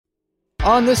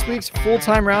On this week's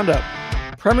full-time roundup,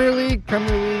 Premier League. The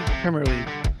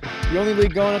only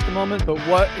league going at the moment, but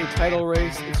what a title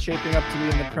race is shaping up to be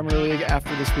in the Premier League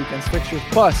after this weekend's fixtures.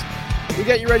 Plus, we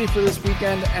get you ready for this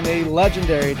weekend and a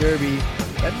legendary derby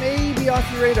that may be off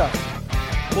your radar.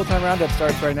 Full-time roundup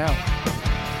starts right now.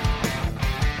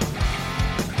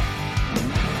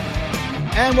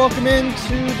 And welcome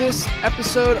into this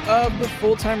episode of the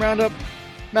Full-Time Roundup.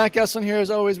 Matt Gesslin here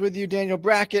as always with you, Daniel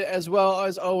Brackett as well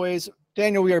as always.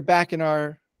 Daniel, we are back in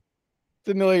our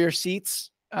familiar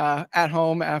seats at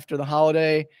home after the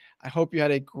holiday. I hope you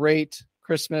had a great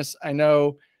Christmas. I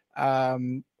know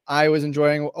I was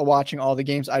enjoying watching all the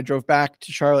games. I drove back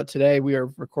to Charlotte today. We are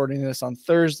recording this on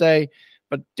Thursday.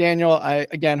 But Daniel, I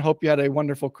again hope you had a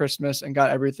wonderful Christmas and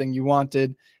got everything you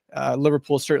wanted.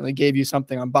 Liverpool certainly gave you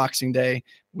something on Boxing Day.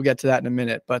 We'll get to that in a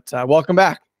minute, but welcome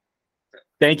back.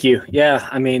 Thank you. Yeah,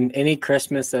 I mean, any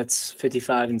Christmas that's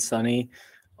 55 and sunny,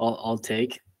 I'll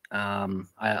take.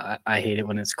 I hate it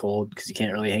when it's cold because you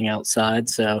can't really hang outside.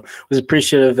 So was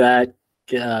appreciative of that.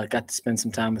 Got to spend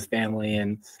some time with family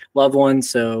and loved ones.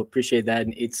 So appreciate that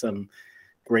and ate some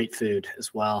great food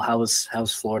as well.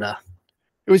 How's Florida?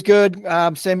 It was good.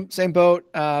 Same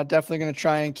boat. Definitely going to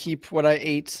try and keep what I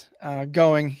ate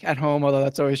going at home. Although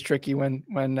that's always tricky when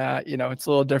it's a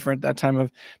little different that time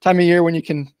of year when you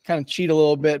can kind of cheat a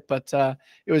little bit. But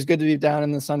it was good to be down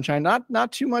in the sunshine.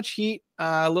 Not too much heat.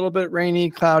 A little bit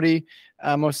rainy, cloudy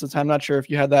most of the time. Not sure if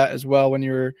you had that as well when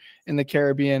you were in the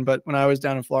Caribbean. But when I was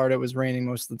down in Florida, it was raining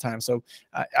most of the time. So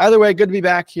either way, good to be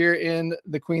back here in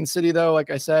the Queen City, though.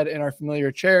 Like I said, in our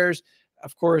familiar chairs,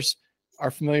 of course. Our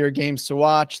familiar games to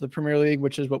watch, the Premier League,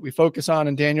 which is what we focus on.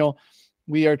 And Daniel,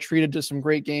 we are treated to some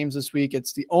great games this week.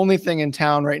 It's the only thing in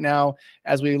town right now,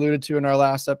 as we alluded to in our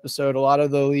last episode. A lot of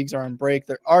the leagues are on break.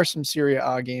 There are some Serie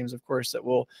A games, of course, that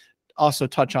we'll also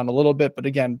touch on a little bit. But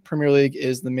again, Premier League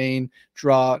is the main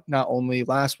draw, not only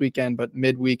last weekend, but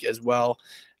midweek as well,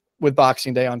 with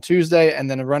Boxing Day on Tuesday and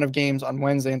then a run of games on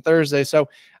Wednesday and Thursday. So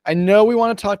I know we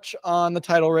want to touch on the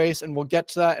title race, and we'll get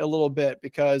to that in a little bit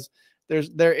because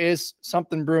there is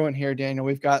something brewing here, Daniel.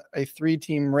 We've got a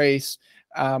 3-team race,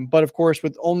 but of course,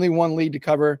 with only one league to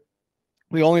cover,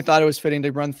 we only thought it was fitting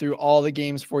to run through all the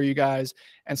games for you guys.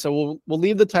 And so we'll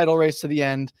leave the title race to the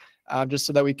end, just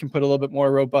so that we can put a little bit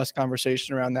more robust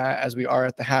conversation around that as we are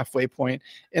at the halfway point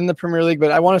in the Premier League.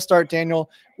 But I want to start,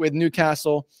 Daniel, with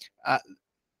Newcastle.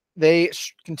 They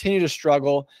continue to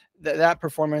struggle. That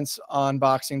performance on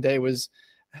Boxing Day was,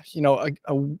 a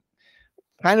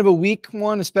kind of a weak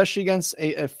one, especially against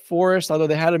a Forest, although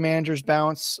they had a manager's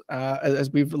bounce, as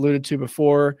we've alluded to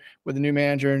before, with the new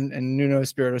manager and Nuno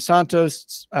Espirito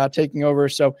Santos taking over.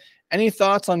 So any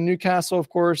thoughts on Newcastle? Of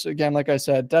course, again, like I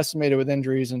said, decimated with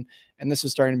injuries, and this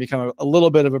is starting to become a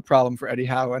little bit of a problem for Eddie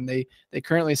Howe, and they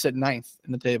currently sit 9th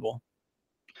in the table.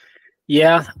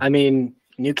 Yeah, I mean,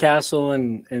 Newcastle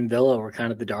and Villa were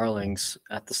kind of the darlings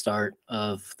at the start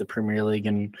of the Premier League,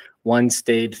 and one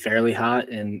stayed fairly hot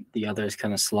and the others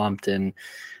kind of slumped. And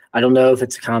I don't know if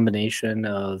it's a combination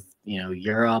of,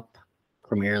 Europe,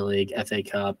 Premier League, FA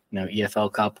Cup,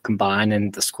 EFL Cup combined,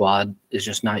 and the squad is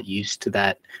just not used to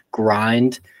that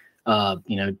grind,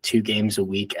 2 games a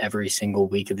week every single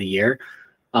week of the year.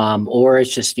 Or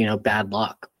it's just, bad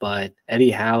luck. But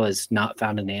Eddie Howe has not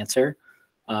found an answer.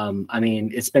 I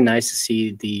mean, it's been nice to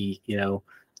see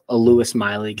a Lewis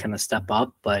Miley kind of step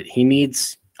up, but he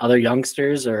needs other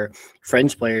youngsters or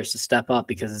French players to step up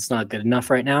because it's not good enough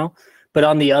right now. But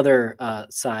on the other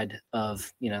side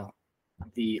of,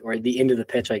 the end of the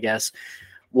pitch, I guess,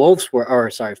 Forest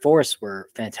were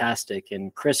fantastic.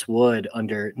 And Chris Wood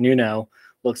under Nuno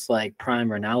looks like prime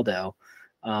Ronaldo.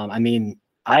 I mean,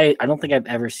 I don't think I've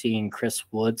ever seen Chris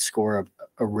Wood score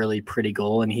a really pretty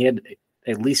goal, and he had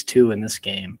at least 2 in this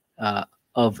game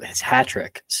of his hat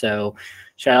trick. So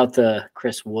shout out to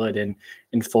Chris Wood and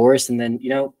Forest. And then,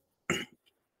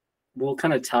 we'll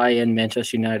kind of tie in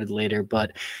Manchester United later,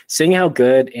 but seeing how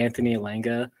good Anthony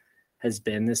Elanga has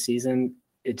been this season,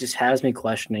 it just has me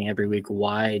questioning every week,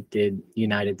 why did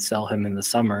United sell him in the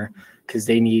summer? Because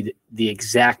they need the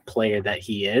exact player that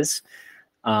he is.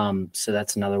 So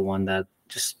that's another one that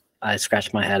just I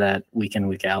scratch my head at week in,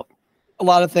 week out. A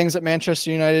lot of things that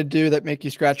Manchester United do that make you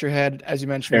scratch your head, as you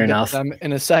mentioned. Fair enough. Them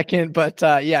in a second, but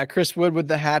Chris Wood with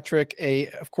the hat trick,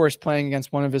 of course, playing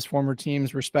against one of his former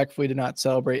teams, respectfully did not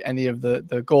celebrate any of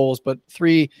the goals, but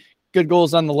 3 good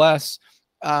goals nonetheless.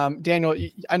 Daniel,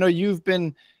 I know you've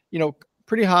been,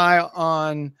 pretty high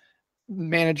on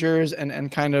managers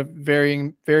and kind of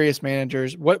various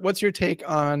managers. What's your take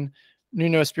on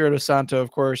Nuno Espirito Santo?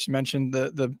 Of course, you mentioned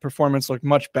the performance looked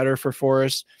much better for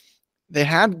Forest. They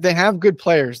have good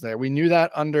players there. We knew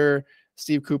that under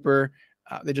Steve Cooper.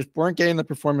 They just weren't getting the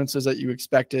performances that you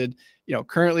expected.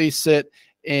 Currently sit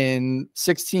in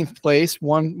 16th place,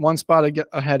 one spot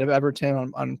ahead of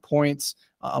Everton on points,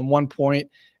 on 1 point.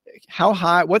 How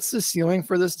high? What's the ceiling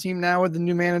for this team now with the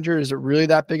new manager? Is it really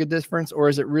that big a difference, or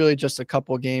is it really just a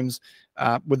couple of games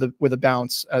with a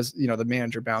bounce as the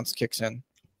manager bounce kicks in?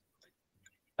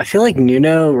 I feel like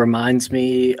Nuno reminds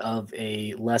me of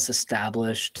a less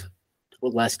established,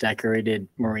 less decorated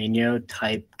Mourinho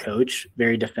type coach,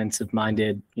 very defensive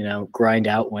minded, grind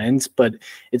out wins, but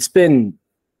it's been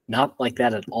not like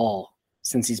that at all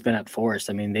since he's been at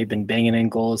Forest. I mean, they've been banging in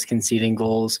goals, conceding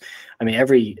goals. I mean,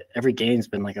 every game's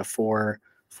been like a four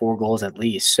goals at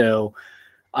least. So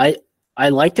I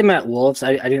liked him at Wolves.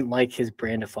 I didn't like his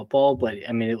brand of football, but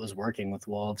I mean, it was working with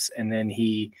Wolves. And then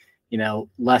he,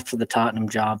 left for the Tottenham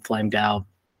job, flamed out,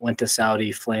 went to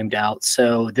Saudi, flamed out.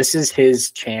 So this is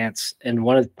his chance, and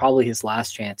one of probably his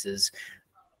last chances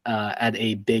at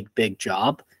a big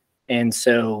job. And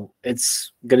so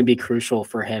it's going to be crucial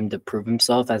for him to prove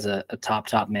himself as a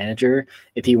top manager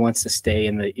if he wants to stay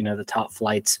in the top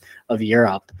flights of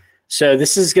Europe. So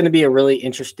this is going to be a really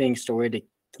interesting story to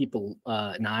keep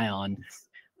an eye on.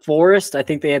 Forest, I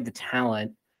think they have the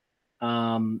talent.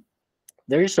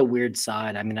 They're just a weird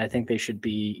side. I mean, I think they should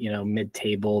be,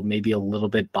 mid-table, maybe a little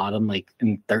bit bottom, like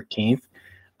in 13th.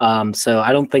 So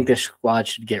I don't think this squad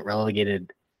should get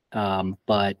relegated.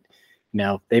 But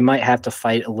they might have to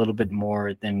fight a little bit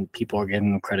more than people are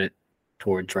giving them credit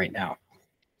towards right now.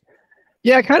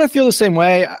 Yeah, I kind of feel the same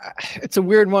way. It's a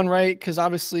weird one, right? Because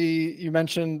obviously you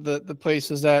mentioned the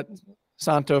places that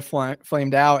Santo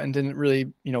flamed out and didn't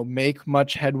really, make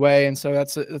much headway. And so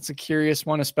that's a curious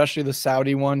one, especially the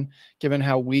Saudi one, given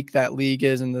how weak that league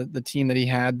is and the team that he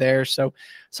had there. So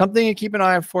something to keep an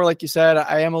eye out for. Like you said,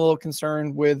 I am a little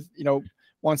concerned with,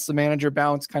 once the manager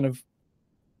bounce kind of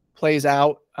plays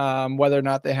out, whether or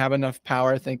not they have enough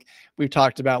power. I think we've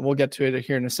talked about, we'll get to it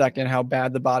here in a second, how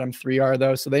bad the bottom three are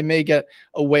though. So they may get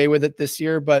away with it this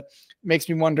year, but makes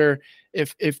me wonder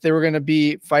if they were going to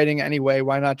be fighting anyway,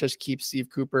 why not just keep Steve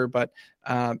Cooper? But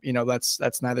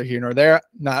that's neither here nor there.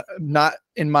 Not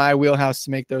in my wheelhouse to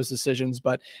make those decisions,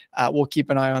 but we'll keep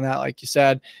an eye on that. Like you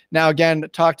said, now again,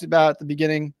 talked about at the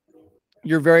beginning,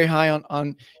 you're very high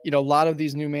on a lot of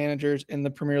these new managers in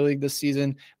the Premier League this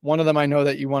season. One of them I know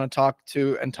that you want to talk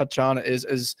to and touch on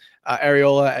is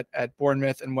Areola at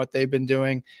Bournemouth and what they've been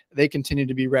doing. They continue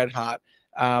to be red hot.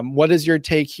 What is your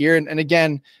take here? And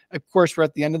again, of course, we're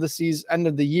at the end of the season, end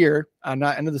of the year,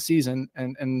 not end of the season,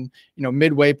 and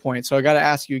midway point. So I got to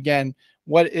ask you again,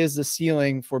 what is the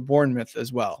ceiling for Bournemouth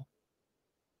as well?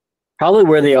 Probably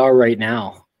where they are right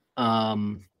now.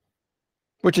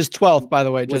 Which is 12th, by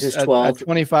the way, just at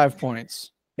 25 points.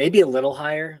 Maybe a little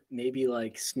higher, maybe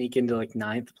like sneak into like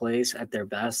 9th place at their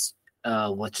best,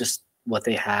 what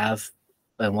they have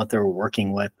and what they're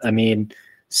working with. I mean,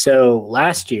 so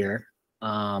last year,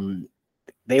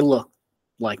 they looked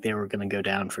like they were going to go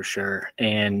down for sure.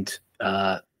 And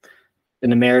an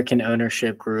American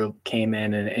ownership group came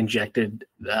in and injected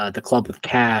the club with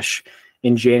cash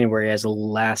in January as a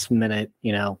last minute,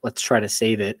 let's try to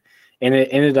save it. And it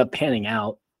ended up panning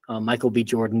out. Michael B.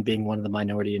 Jordan being one of the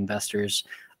minority investors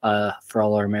for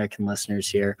all our American listeners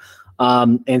here.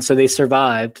 And so they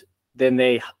survived. Then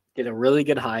they did a really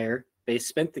good hire. They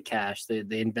spent the cash.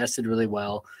 They invested really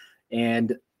well.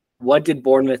 And what did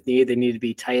Bournemouth need? They needed to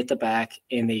be tight at the back,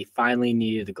 and they finally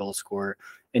needed a goal scorer.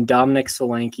 And Dominic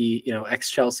Solanke,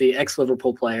 ex-Chelsea,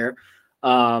 ex-Liverpool player,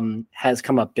 has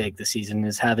come up big this season,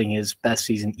 is having his best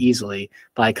season easily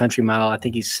by a country mile. I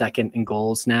think he's second in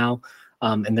goals now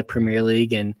in the Premier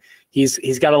League, and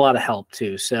he's got a lot of help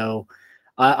too. So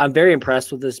I'm very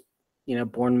impressed with this,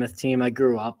 Bournemouth team. I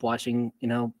grew up watching,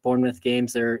 Bournemouth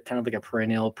games. They're kind of like a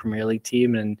perennial Premier League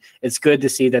team, and it's good to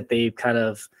see that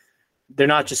they're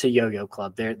not just a yo-yo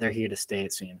club. They're here to stay,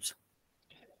 it seems.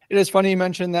 It is funny you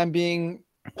mentioned them being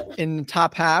in the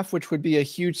top half, which would be a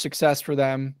huge success for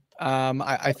them.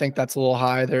 I think that's a little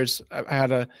high. I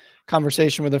had a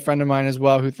conversation with a friend of mine as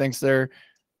well who thinks they're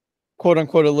quote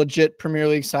unquote a legit Premier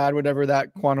League side, whatever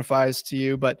that quantifies to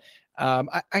you. But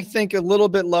I think a little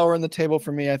bit lower in the table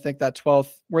for me. I think that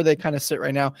 12th, where they kind of sit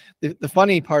right now. The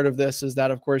funny part of this is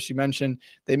that, of course, you mentioned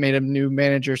they made a new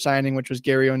manager signing, which was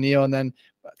Gary O'Neill. And then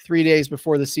 3 days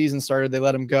before the season started, they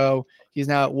let him go. He's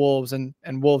now at Wolves, and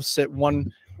Wolves sit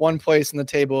one place in the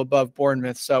table above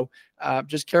Bournemouth. So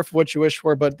just careful what you wish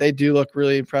for, but they do look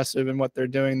really impressive in what they're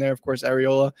doing there. Of course,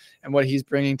 Areola and what he's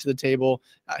bringing to the table,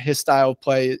 his style of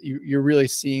play, you're really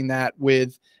seeing that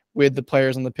with the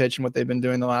players on the pitch and what they've been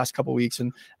doing the last couple of weeks.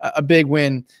 And a big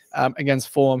win against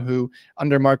Fulham, who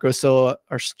under Marco Silva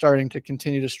are starting to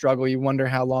continue to struggle. You wonder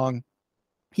how long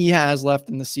he has left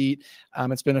in the seat.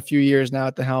 It's been a few years now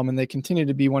at the helm, and they continue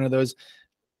to be one of those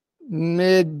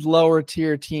mid-lower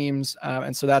tier teams,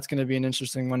 and so that's going to be an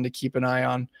interesting one to keep an eye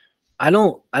on. I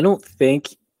don't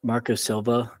think Marco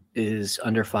Silva is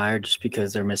under fire just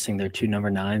because they're missing their 2 number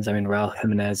 9s. I mean, Raul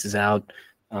Jimenez is out,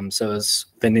 so is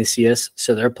Vinicius.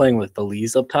 So they're playing with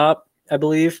Belize up top, I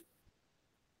believe.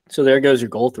 So there goes your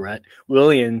goal threat.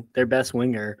 Willian, their best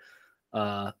winger,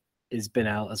 has been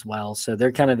out as well. So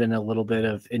they're kind of in a little bit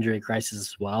of injury crisis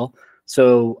as well.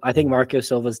 So I think Marco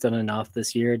Silva's done enough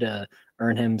this year to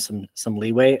earn him some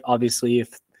leeway. Obviously,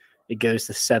 if it goes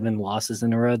to 7 losses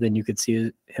in a row, then you could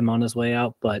see him on his way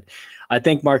out. But I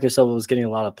think Marco Silva was getting a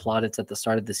lot of plaudits at the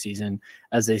start of the season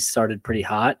as they started pretty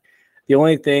hot. The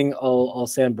only thing I'll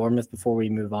say on Bournemouth before we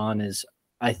move on is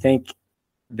I think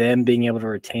them being able to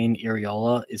retain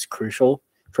Iriola is crucial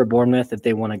for Bournemouth if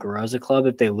they want to grow as a club.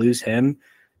 If they lose him,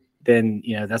 then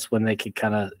that's when they could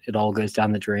it all goes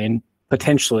down the drain.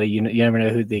 Potentially, you never know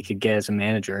who they could get as a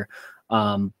manager.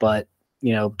 But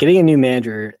getting a new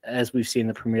manager, as we've seen in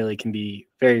the Premier League, can be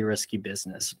very risky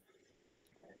business.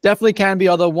 Definitely can be.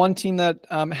 Although one team that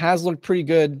has looked pretty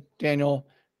good, Daniel,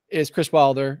 is Chris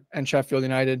Wilder and Sheffield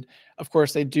United. Of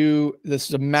course, they do. This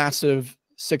is a massive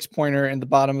 6-pointer in the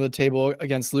bottom of the table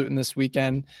against Luton this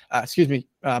weekend.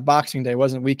 Boxing Day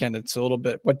wasn't weekend. It's a little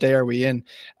bit. What day are we in?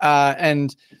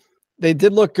 And they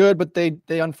did look good, but they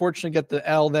unfortunately get the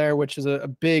L there, which is a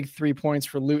big 3 points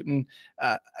for Luton.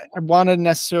 I wanted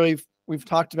necessarily. We've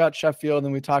talked about Sheffield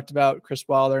and we talked about Chris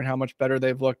Wilder and how much better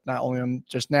they've looked, not only on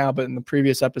just now, but in the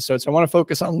previous episode. So I want to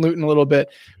focus on Luton a little bit,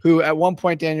 who at one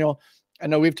point, Daniel, I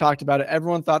know we've talked about it.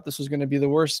 Everyone thought this was going to be the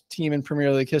worst team in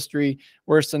Premier League history,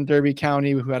 worse than Derby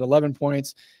County, who had 11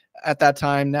 points at that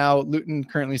time. Now Luton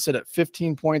currently sit at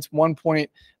 15 points, 1 point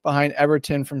behind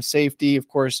Everton from safety. Of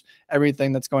course,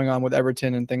 everything that's going on with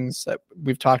Everton and things that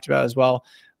we've talked about as well.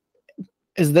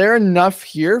 Is there enough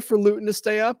here for Luton to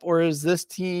stay up, or is this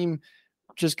team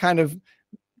just kind of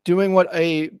doing what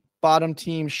a bottom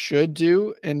team should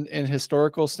do in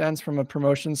historical sense from a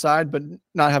promotion side, but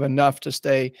not have enough to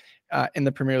stay in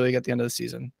the Premier League at the end of the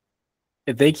season?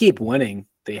 If they keep winning,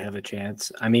 they have a chance.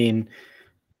 I mean,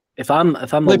 if I'm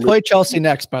they play Chelsea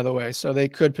next, by the way, so they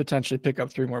could potentially pick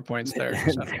up 3 more points there.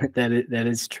 So. that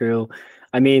is true.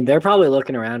 I mean, they're probably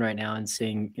looking around right now and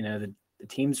seeing, the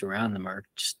teams around them are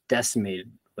just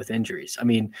decimated with injuries. I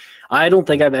mean, I don't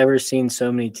think I've ever seen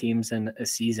so many teams in a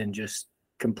season just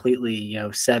completely,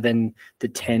 7 to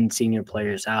 10 senior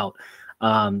players out.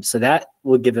 So that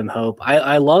would give them hope.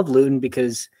 I love Luton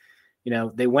because,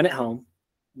 they win at home.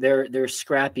 They're a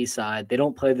scrappy side. They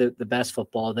don't play the best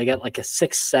football. They got like a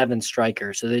 6'7"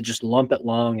 striker, so they just lump it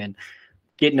long and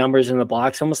get numbers in the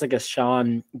box, almost like a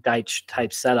Sean Dyche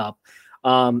type setup.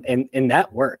 And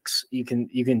that works. You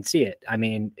can see it. I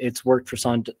mean, it's worked for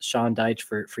Sean Dyche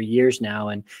for years now,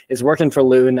 and it's working for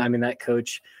Luton. I mean, that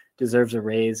coach deserves a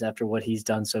raise after what he's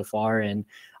done so far. And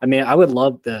I mean, I would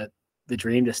love the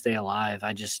dream to stay alive.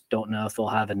 I just don't know if they'll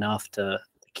have enough to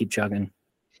keep chugging.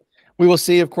 We will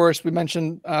see. Of course, we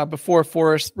mentioned before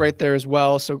Forest right there as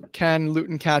well. So can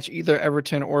Luton catch either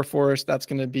Everton or Forest? That's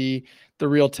going to be the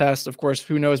real test. Of course,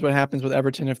 who knows what happens with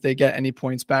Everton if they get any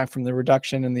points back from the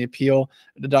deduction and the appeal.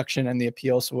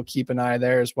 So we'll keep an eye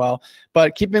there as well.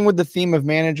 But keeping with the theme of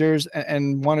managers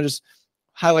and want to just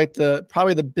highlight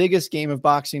probably the biggest game of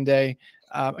Boxing Day.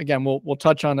 Again, we'll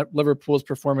touch on Liverpool's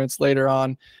performance later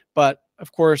on. But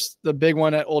of course, the big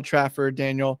one at Old Trafford,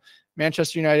 Daniel,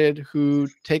 Manchester United, who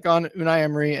take on Unai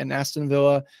Emery and Aston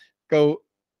Villa, go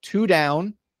 2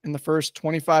 down in the first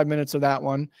 25 minutes of that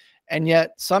one, and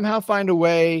yet somehow find a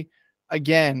way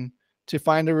again to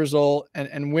find a result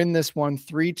and win this one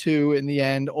 3-2 in the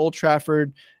end. Old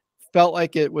Trafford felt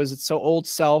like it was its old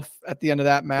self at the end of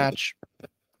that match.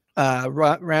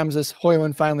 Ramses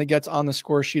Højlund finally gets on the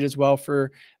score sheet as well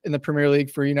in the Premier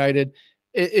League for United.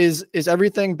 Is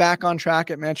everything back on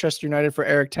track at Manchester United for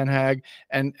Erik ten Hag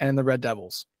and the Red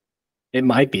Devils? It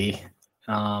might be.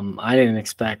 I didn't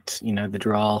expect, the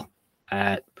draw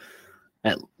at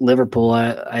Liverpool.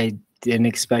 I didn't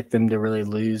expect them to really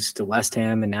lose to West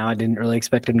Ham, and now I didn't really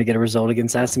expect them to get a result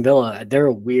against Aston Villa. They're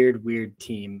a weird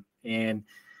team. And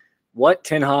what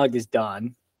Ten Hag has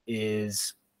done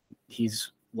is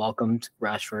he's welcomed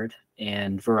Rashford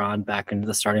and Varane back into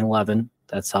the starting 11.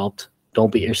 That's helped. Don't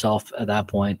beat yourself at that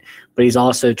point. But he's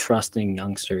also trusting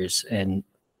youngsters, and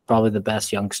probably the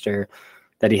best youngster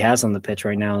that he has on the pitch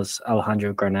right now is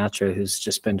Alejandro Garnacho, who's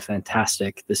just been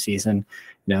fantastic this season.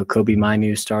 Kobe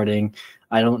Mainu starting.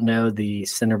 I don't know the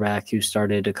center back who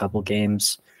started a couple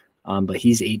games, but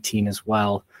he's 18 as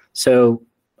well. So,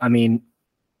 I mean,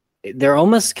 they're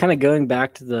almost kind of going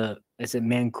back to the is it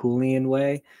Manculian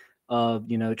way of,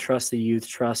 trust the youth,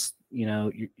 trust,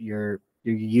 your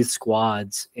youth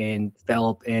squads and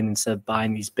develop in instead of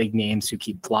buying these big names who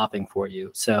keep flopping for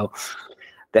you. So,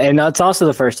 and that's also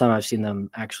the first time I've seen them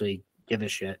actually give a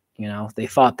shit. They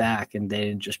fought back and they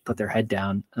didn't just put their head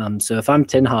down. So if I'm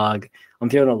Ten Hag, I'm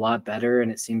feeling a lot better,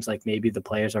 and it seems like maybe the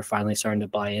players are finally starting to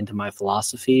buy into my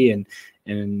philosophy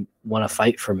and want to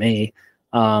fight for me.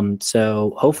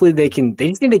 So hopefully they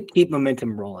just need to keep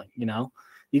momentum rolling.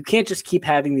 You can't just keep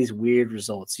having these weird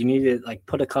results. You need to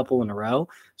put a couple in a row.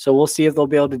 So we'll see if they'll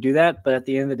be able to do that. But at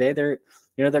the end of the day,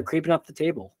 they're creeping up the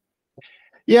table.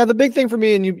 Yeah, the big thing for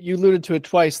me, and you alluded to it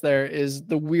twice there, is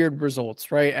the weird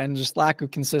results, right? And just lack of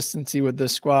consistency with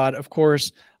this squad. Of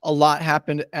course, a lot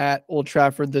happened at Old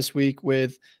Trafford this week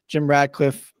with Jim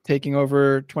Ratcliffe taking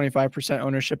over 25%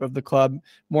 ownership of the club.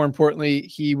 More importantly,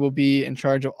 he will be in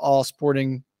charge of all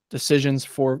sporting decisions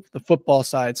for the football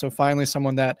side. So finally,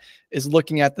 someone that is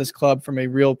looking at this club from a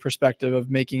real perspective of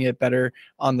making it better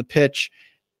on the pitch.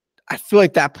 I feel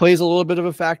like that plays a little bit of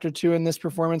a factor too in this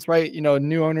performance, right?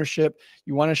 New ownership,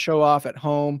 you want to show off at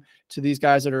home to these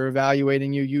guys that are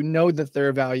evaluating you. You know that they're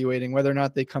evaluating whether or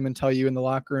not they come and tell you in the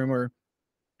locker room or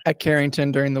at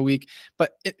Carrington during the week.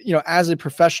 But as a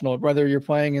professional, whether you're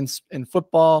playing in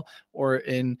football or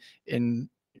in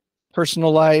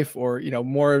personal life or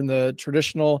more in the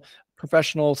traditional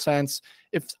professional sense,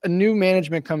 if a new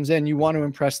management comes in, you want to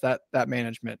impress that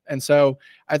management. And so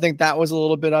I think that was a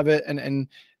little bit of it. And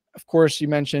of course, you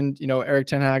mentioned, Erik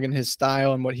ten Hag and his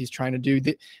style and what he's trying to do.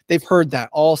 They've heard that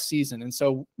all season. And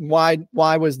so why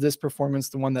was this performance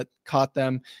the one that caught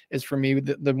them is for me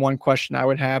the one question I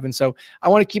would have. And so I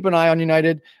want to keep an eye on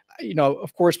United.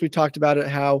 Of course, we talked about it,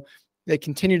 how they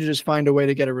continue to just find a way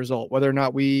to get a result, whether or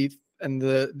not we and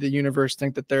the universe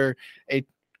think that they're a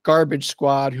garbage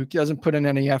squad who doesn't put in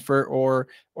any effort or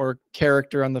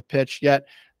character on the pitch, yet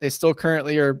they still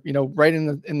currently are, right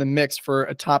in the mix for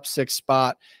a top 6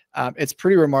 spot. It's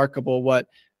pretty remarkable what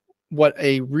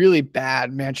a really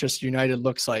bad Manchester United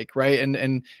looks like, right?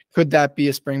 And could that be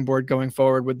a springboard going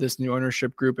forward with this new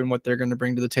ownership group and what they're going to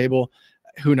bring to the table?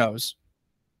 Who knows?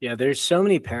 Yeah, there's so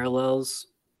many parallels,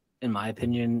 in my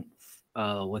opinion,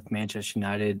 with Manchester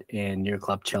United and your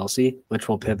club Chelsea, which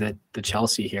will pivot to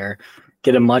Chelsea here,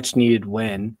 get a much-needed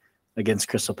win against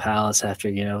Crystal Palace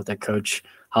after, the coach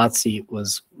hot seat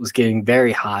was getting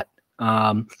very hot.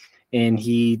 And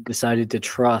he decided to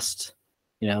trust,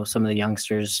 some of the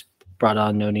youngsters, brought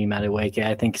on Noni Madueke.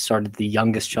 I think started the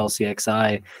youngest Chelsea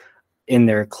XI in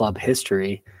their club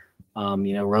history.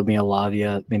 Romeo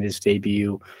Lavia made his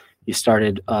debut. You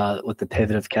started with the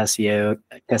pivot of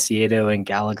Caicedo and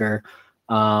Gallagher.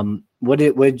 What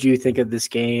did you think of this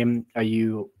game? Are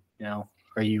you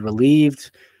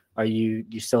relieved?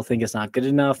 You still think it's not good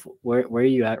enough? Where are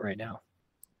you at right now?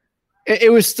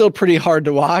 It was still pretty hard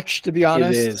to watch, to be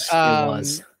honest. It is. It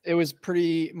was. It was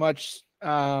pretty much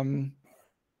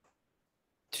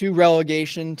two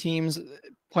relegation teams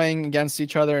playing against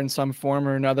each other in some form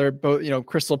or another. Both,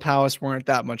 Crystal Palace weren't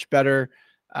that much better.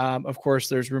 Of course,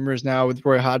 there's rumors now with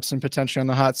Roy Hodgson potentially on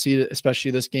the hot seat,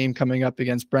 especially this game coming up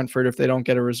against Brentford. If they don't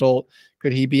get a result,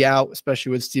 could he be out,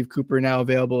 especially with Steve Cooper now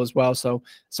available as well? So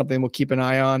something we'll keep an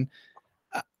eye on.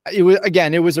 It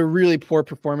was a really poor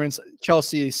performance.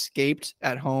 Chelsea escaped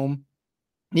at home.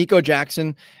 Nico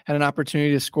Jackson had an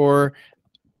opportunity to score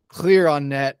clear on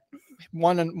net,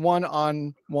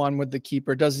 one-on-one with the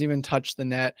keeper, doesn't even touch the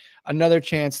net. Another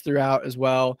chance throughout as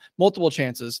well. Multiple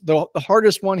chances. The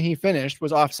hardest one he finished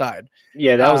was offside.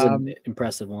 Yeah, that was an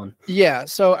impressive one. Yeah.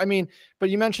 So,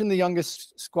 but you mentioned the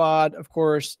youngest squad. Of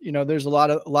course, there's a lot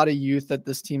of youth that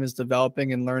this team is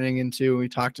developing and learning into. We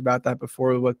talked about that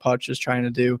before with what Poch is trying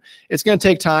to do. It's going to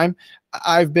take time.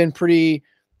 I've been pretty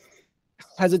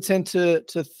hesitant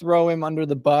to throw him under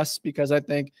the bus because I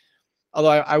think, although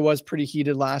I was pretty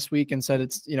heated last week and said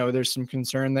it's, there's some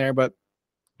concern there, but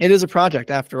it is a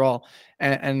project after all.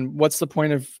 And what's the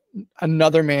point of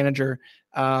another manager?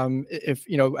 If,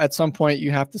 at some point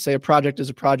you have to say a project is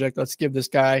a project, let's give this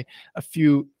guy a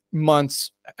few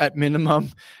months at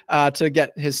minimum to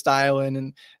get his style in.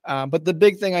 And but the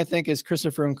big thing I think is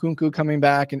Christopher Nkunku coming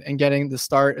back and getting the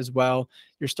start as well.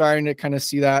 You're starting to kind of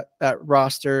see that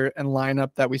roster and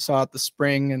lineup that we saw at the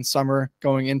spring and summer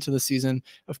going into the season.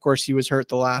 Of course, he was hurt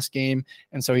the last game,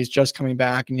 and so he's just coming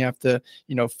back, and you have to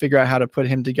figure out how to put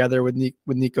him together with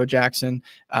Nico Jackson.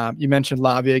 You mentioned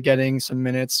Lavia getting some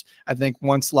minutes. I think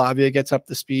once Lavia gets up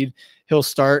to speed, he'll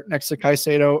start next to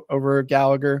Caicedo over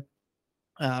Gallagher.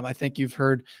 I think you've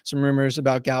heard some rumors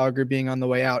about Gallagher being on the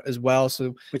way out as well.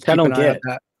 So which I don't get.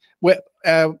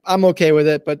 I'm okay with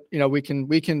it, but we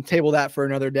can table that for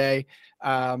another day.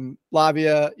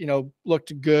 Lavia,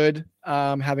 looked good,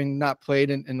 having not played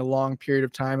in a long period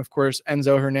of time. Of course,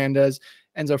 Enzo Fernandez,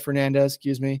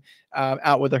 excuse me,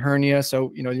 out with a hernia.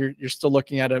 So, you're still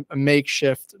looking at a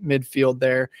makeshift midfield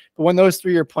there. But when those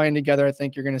three are playing together, I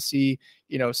think you're going to see,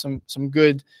 some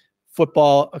good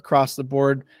football across the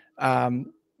board.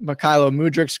 Mikhailo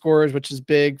Mudryk scores, which is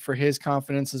big for his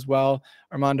confidence as well.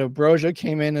 Armando Broja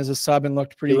came in as a sub and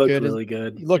looked pretty good. Really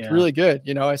good. He looked really good,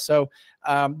 So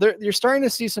you're starting to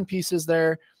see some pieces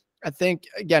there. I think,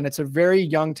 again, it's a very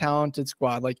young, talented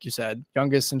squad, like you said,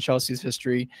 youngest in Chelsea's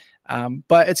history.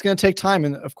 But it's going to take time.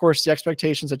 And, of course, the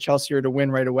expectations at Chelsea are to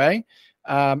win right away.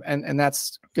 And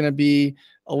that's going to be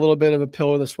a little bit of a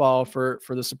pill to swallow for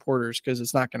the supporters, because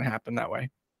it's not going to happen that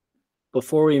way.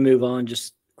 Before we move on,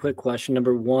 just quick question.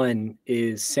 Number one,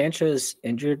 is Sanchez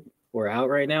injured or out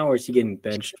right now, or is he getting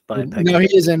benched by Pekovic? No,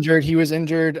 he is injured. He was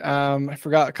injured. I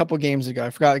forgot a couple games ago.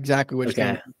 I forgot exactly which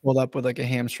game he pulled up with, like, a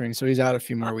hamstring. So he's out a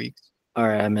few more weeks. All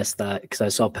right. I missed that because I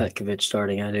saw Pekovic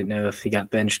starting. I didn't know if he got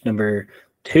benched. Number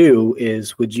two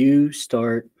is, would you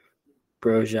start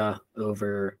Broja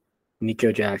over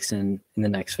Nico Jackson in the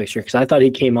next fixture? Because I thought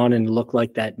he came on and looked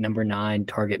like that number 9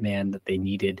 target man that they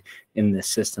needed in the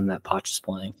system that Poch is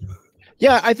playing.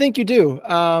 Yeah, I think you do.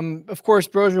 Of course,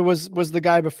 Broja was the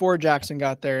guy before Jackson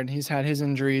got there, and he's had his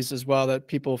injuries as well that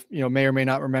people may or may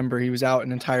not remember. He was out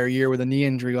an entire year with a knee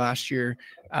injury last year,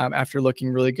 after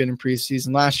looking really good in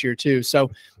preseason last year too.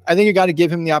 So I think you got to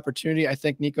give him the opportunity. I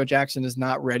think Nico Jackson is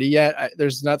not ready yet.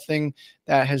 There's nothing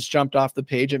that has jumped off the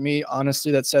page at me,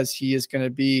 honestly, that says he is going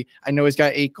to be. I know he's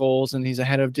got 8 goals and he's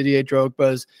ahead of Didier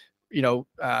Drogba's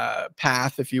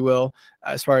path, if you will,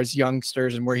 as far as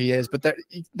youngsters and where he is, but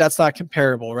that's not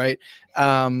comparable, right?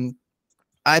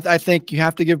 I think you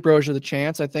have to give Broja the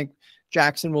chance. I think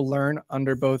Jackson will learn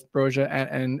under both Broja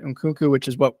and Nkunku, which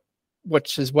is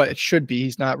what it should be.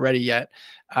 He's not ready yet.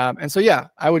 And so, yeah,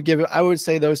 I would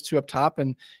say those two up top,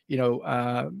 and,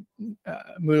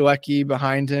 Mudelecki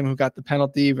behind him, who got the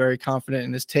penalty, very confident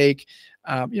in his take.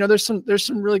 There's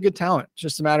some really good talent. It's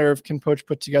just a matter of, can Poch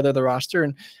put together the roster,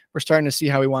 and we're starting to see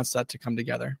how he wants that to come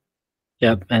together.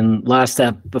 Yep. And last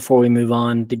step before we move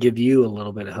on, to give you a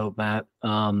little bit of hope, Matt,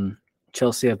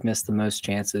 Chelsea have missed the most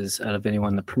chances out of anyone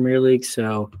in the Premier League.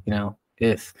 So,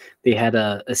 if they had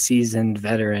a seasoned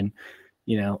veteran,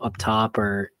 up top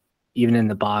or even in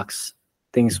the box,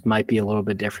 things might be a little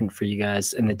bit different for you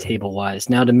guys in the table wise.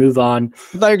 Now, to move on.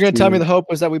 I thought you were going to tell me the hope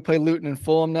was that we play Luton and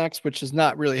Fulham next, which is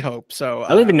not really hope. So I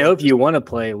don't even know if you want to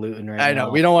play Luton right now. I know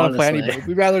we don't want to play anybody.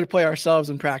 We'd rather play ourselves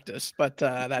in practice, but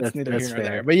that's neither here nor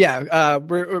there. But yeah,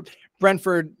 we're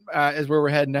Brentford is where we're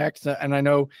heading next. And I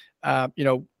know,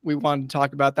 we wanted to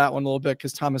talk about that one a little bit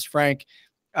because Thomas Frank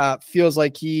feels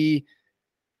like he's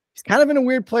kind of in a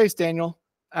weird place, Daniel.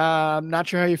 Not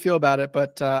sure how you feel about it,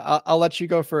 but I'll let you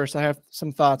go first. I have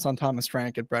some thoughts on Thomas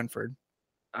Frank at Brentford.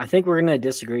 I think we're going to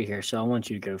disagree here, so I want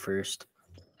you to go first.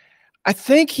 I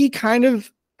think he kind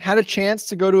of had a chance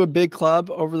to go to a big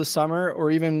club over the summer,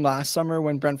 or even last summer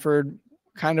when Brentford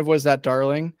kind of was that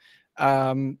darling.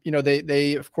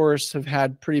 They of course have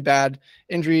had pretty bad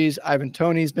injuries. Ivan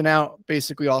Toney's been out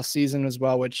basically all season as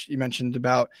well, which you mentioned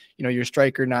about, your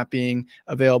striker not being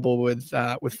available with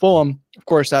Fulham. Of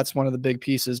course, that's one of the big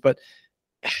pieces, but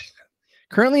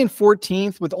currently in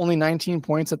 14th with only 19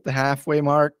 points at the halfway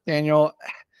mark, Daniel,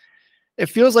 it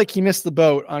feels like he missed the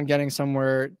boat on getting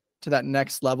somewhere to that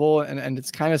next level. And it's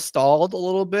kind of stalled a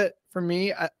little bit for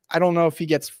me. I don't know if he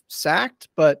gets sacked,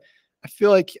 but I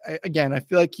feel like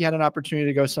he had an opportunity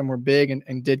to go somewhere big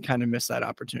and did kind of miss that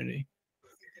opportunity.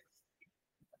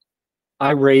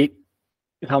 I rate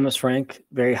Thomas Frank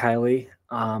very highly.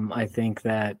 I think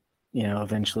that,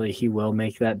 eventually he will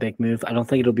make that big move. I don't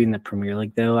think it'll be in the Premier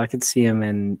League, though. I could see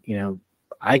him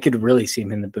I could really see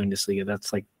him in the Bundesliga.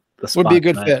 That's like the spot. Would be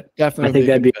a good fit. Definitely. I think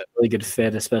that'd be a really good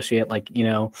fit, especially at like a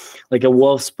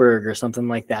Wolfsburg or something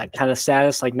like that kind of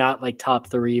status, like not like top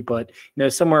 3, but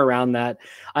somewhere around that.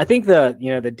 I think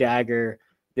the dagger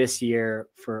this year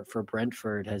for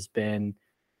Brentford has been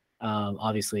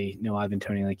obviously no Ivan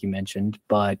Toney, like you mentioned,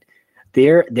 but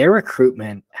their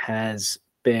recruitment has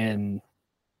been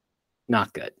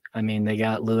not good. I mean, they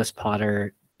got Lewis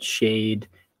Potter, Shade,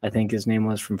 I think his name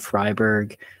was, from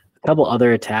Freiburg, a couple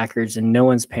other attackers, and no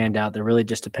one's panned out. They're really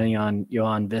just depending on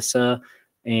Johan Vissa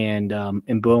and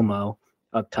Mbomo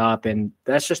up top, and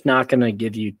that's just not going to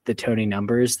give you the Toney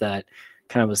numbers that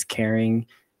kind of was carrying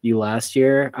you last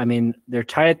year. I mean, they're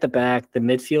tight at the back. The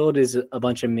midfield is a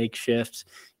bunch of makeshifts.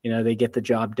 They get the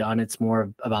job done. It's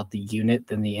more about the unit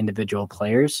than the individual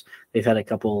players. They've had a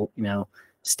couple,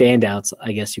 standouts,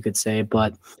 I guess you could say.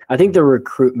 But I think the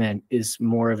recruitment is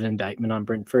more of an indictment on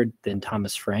Brentford than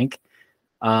Thomas Frank.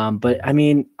 But I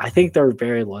mean, I think they're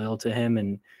very loyal to him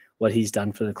and what he's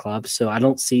done for the club. So I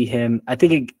don't see him. I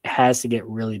think it has to get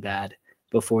really bad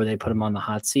before they put him on the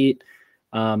hot seat.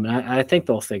 And I think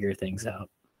they'll figure things out.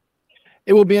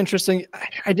 It will be interesting.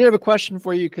 I did have a question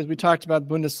for you because we talked about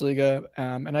Bundesliga,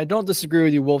 and I don't disagree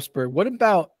with you, Wolfsburg. What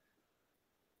about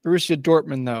Borussia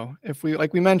Dortmund, though? If we,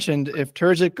 like we mentioned, if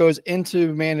Terzic goes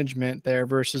into management there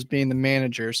versus being the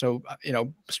manager, so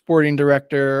sporting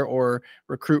director or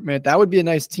recruitment, that would be a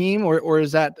nice team, or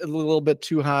is that a little bit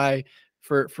too high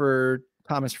for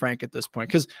Thomas Frank at this point?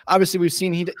 Because obviously we've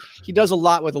seen he does a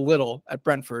lot with a little at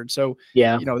Brentford, so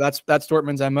yeah, that's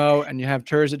Dortmund's MO, and you have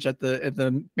Terzic at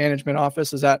the management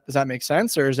office. Does that make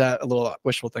sense, or is that a little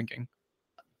wishful thinking?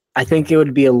 I think it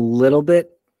would be a little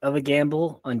bit of a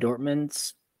gamble on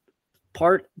Dortmund's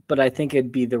part, but I think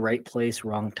it'd be the right place,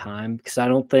 wrong time, because I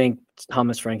don't think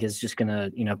Thomas Frank is just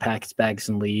gonna pack his bags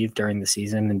and leave during the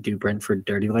season and do Brentford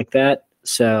dirty like that.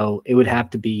 So it would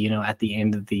have to be at the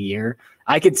end of the year.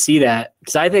 I could see that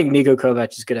because I think Niko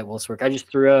Kovac is good at Wolfsburg. I just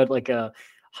threw out like a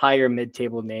higher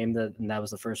mid-table name and that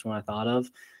was the first one I thought of.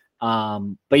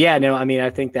 But yeah, no, I mean, I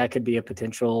think that could be a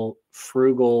potential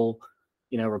frugal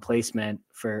replacement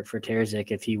for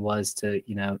Terzic if he was to,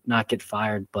 not get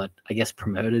fired, but I guess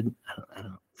promoted. I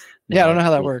don't know. Yeah, I don't know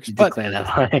how that works, but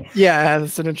that yeah,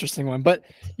 that's an interesting one. But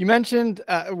you mentioned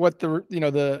what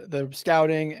the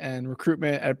scouting and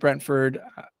recruitment at Brentford.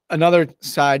 Another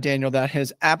side, Daniel, that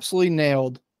has absolutely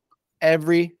nailed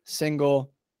every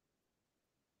single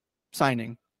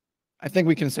signing. I think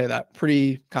we can say that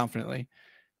pretty confidently.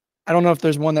 I don't know if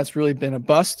there's one that's really been a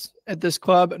bust at this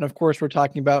club, and of course, we're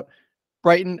talking about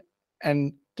Brighton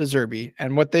and De Zerbi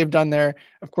and what they've done there.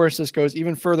 Of course, this goes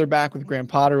even further back with Graham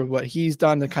Potter, with what he's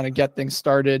done to kind of get things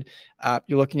started.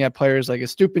 You're looking at players like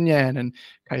Estupiñán and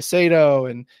Caicedo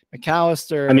and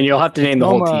McAllister. I mean, you'll have to name the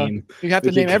whole team. You have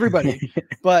to name everybody.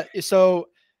 But so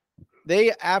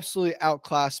they absolutely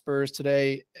outclassed Spurs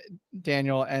today,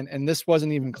 Daniel, and this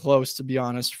wasn't even close, to be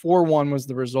honest. 4-1 was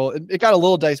the result. It got a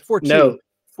little dicey. 4-2. No.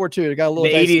 4-2. It got a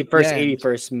little dicey. The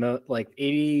 81st, like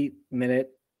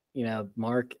 80-minute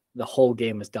mark, the whole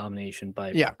game was domination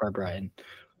by Brighton.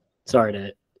 Sorry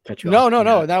to cut you off.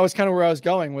 No. That was kind of where I was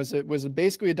going. It was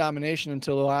basically a domination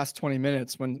until the last 20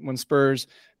 minutes when Spurs,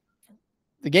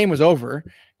 the game was over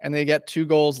and they get 2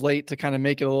 goals late to kind of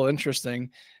make it a little interesting.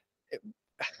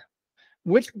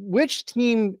 Which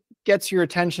team gets your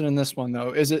attention in this one, though?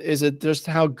 Is it just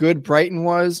how good Brighton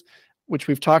was, which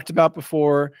we've talked about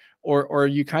before, or are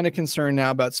you kind of concerned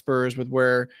now about Spurs with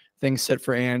where things sit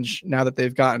for Ange now that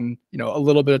they've gotten, a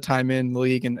little bit of time in the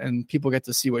league and people get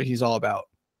to see what he's all about?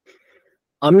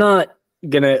 I'm not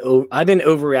gonna. I've been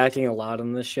overreacting a lot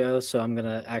on this show, so I'm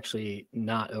gonna actually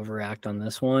not overreact on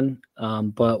this one.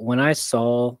 But when I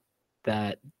saw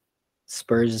that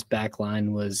Spurs' back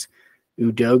line was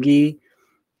Udogie,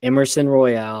 Emerson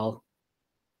Royale,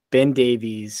 Ben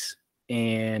Davies,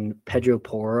 and Pedro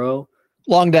Porro.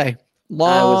 Long day.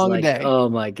 Day. Oh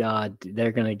my God,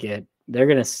 they're gonna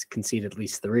concede at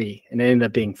least 3, and it ended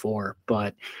up being 4.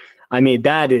 But I mean,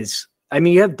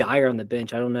 you have Dyer on the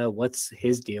bench. I don't know what's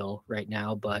his deal right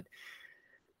now, but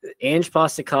Ange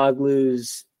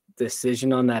Postecoglou's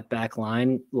decision on that back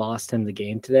line lost him the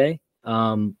game today.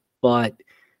 But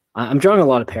I'm drawing a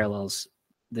lot of parallels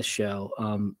this show.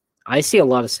 I see a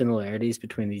lot of similarities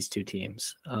between these two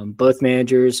teams. Both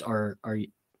managers are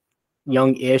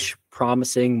young-ish,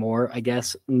 promising, more, I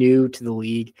guess, new to the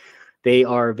league. They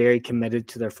are very committed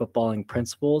to their footballing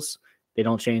principles. They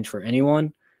don't change for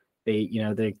anyone.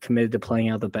 They're committed to playing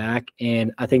out the back,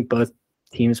 and I think both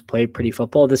teams play pretty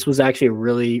football. This was actually a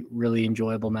really, really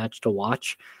enjoyable match to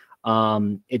watch.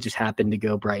 It just happened to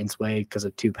go Brighton's way because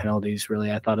of 2 penalties.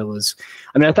 Really, I thought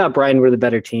Brighton were the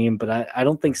better team, but I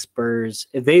don't think Spurs.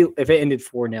 If it ended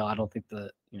 4-0, I don't think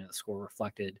the score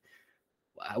reflected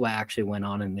what actually went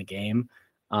on in the game.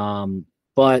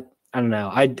 But I don't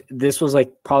know. This was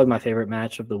like probably my favorite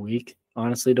match of the week,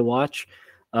 honestly, to watch.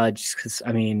 Just because,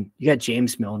 I mean, you got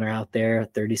James Milner out there,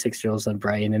 36-year-olds on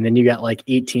Brighton, and then you got like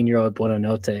 18-year-old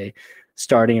Buonanotte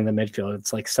starting in the midfield.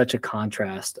 It's like such a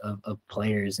contrast of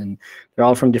players, and they're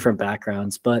all from different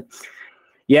backgrounds. But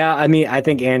yeah, I mean, I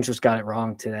think Ange just got it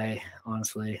wrong today,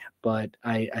 honestly. But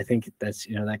I think that's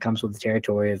that comes with the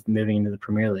territory of moving into the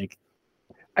Premier League.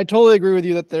 I totally agree with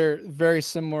you that they're very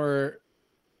similar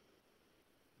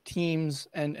teams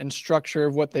and structure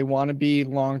of what they want to be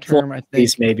long term. I think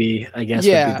maybe, I guess,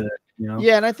 yeah, would be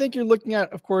yeah, and I think you're looking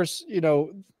at, of course,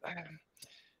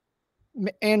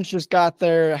 Ange just got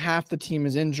there. Half the team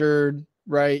is injured.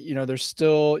 right? There's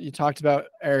still, you talked about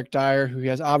Eric Dyer, who he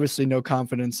has obviously no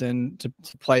confidence in to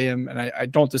play him. And I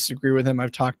don't disagree with him.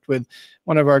 I've talked with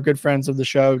one of our good friends of the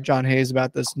show, John Hayes,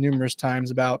 about this numerous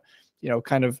times about,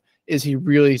 kind of, is he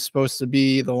really supposed to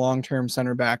be the long-term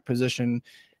center back position?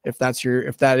 If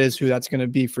that is who that's going to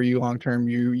be for you long-term,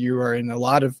 you are in a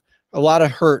lot of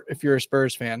hurt if you're a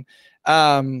Spurs fan.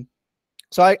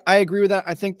 So I agree with that.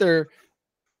 I think they're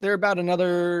about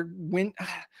another win,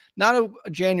 not a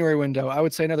January window. I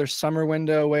would say another summer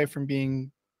window away from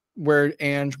being where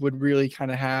Ange would really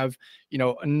kind of have,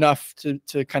 enough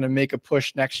to kind of make a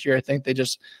push next year. I think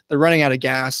they're running out of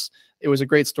gas. It was a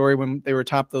great story when they were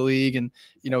top of the league and,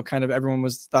 kind of everyone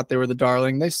thought they were the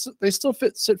darling. They still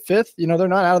sit fifth. They're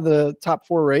not out of the top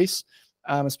 4 race,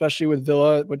 especially with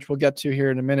Villa, which we'll get to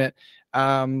here in a minute.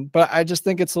 But I just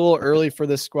think it's a little early for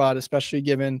this squad, especially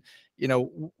given,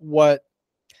 what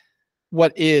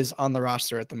is on the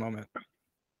roster at the moment.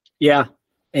 Yeah.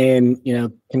 And,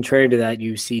 contrary to that,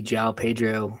 you see João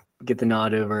Pedro get the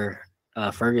nod over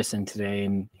Ferguson today,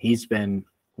 and he's been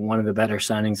one of the better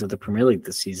signings of the Premier League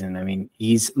this season. I mean,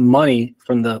 he's money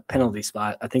from the penalty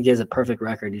spot. I think he has a perfect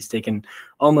record. He's taken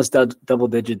almost double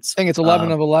digits. I think it's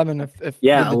 11 of 11. If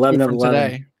 11 of 11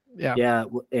 today. Yeah.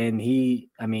 And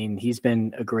he's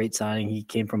been a great signing. He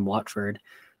came from Watford.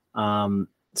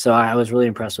 So I was really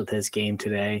impressed with his game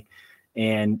today.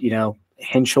 And,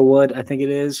 Hinchelwood, I think it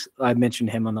is. I mentioned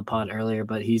him on the pod earlier,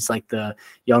 but he's like the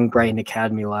young Brighton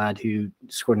Academy lad who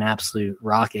scored an absolute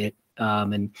rocket.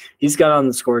 And he's got on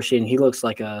the score sheet, and he looks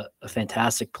like a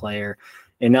fantastic player.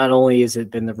 And not only has it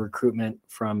been the recruitment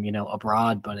from,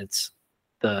 abroad, but it's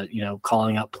the,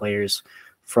 calling up players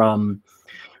from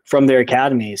their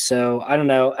academy. So I don't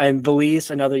know. And Valise,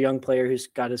 another young player who's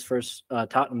got his first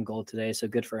Tottenham goal today. So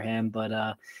good for him.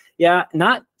 But yeah,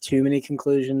 not too many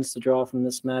conclusions to draw from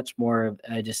this match. More,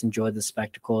 I just enjoyed the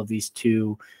spectacle of these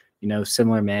two,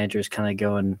 similar managers kind of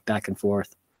going back and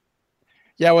forth.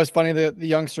 Yeah, it was funny the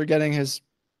youngster getting his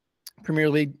Premier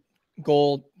League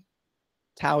goal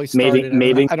tally started.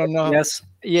 I don't know. Yes.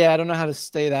 Yeah, I don't know how to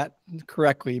say that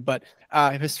correctly, but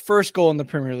his first goal in the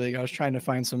Premier League, I was trying to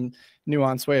find some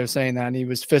nuanced way of saying that, and he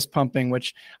was fist pumping,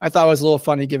 which I thought was a little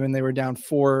funny given they were down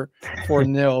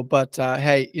 4-0. But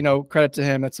hey, credit to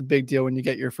him. That's a big deal when you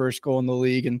get your first goal in the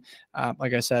league, and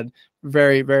like I said,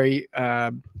 very, very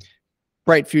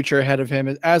bright future ahead of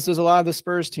him, as does a lot of the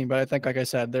Spurs team. But I think, like I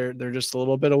said, they're just a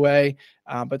little bit away.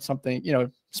 But something,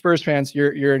 Spurs fans,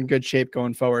 you're in good shape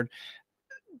going forward.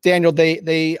 Daniel,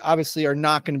 they obviously are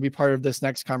not going to be part of this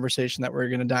next conversation that we're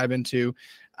going to dive into.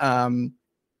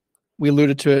 We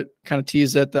alluded to it, kind of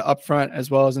teased it the upfront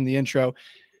as well as in the intro.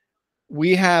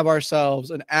 We have ourselves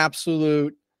an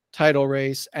absolute title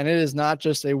race, and it is not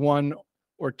just a 1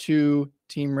 or 2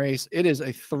 team race. It is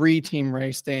a 3-team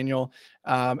race, Daniel.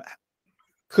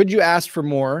 Could you ask for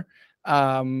more?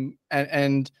 And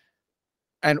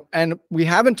we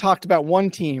haven't talked about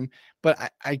one team,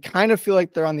 but I kind of feel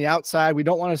like they're on the outside. We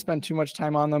don't want to spend too much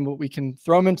time on them, but we can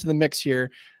throw them into the mix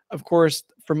here. Of course,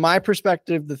 from my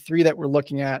perspective, the 3 that we're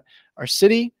looking at are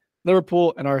City,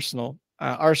 Liverpool, and Arsenal.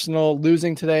 Arsenal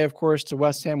losing today, of course, to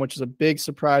West Ham, which is a big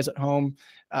surprise at home.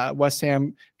 West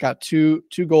Ham got two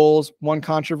goals, one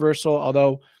controversial,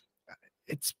 although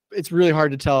it's really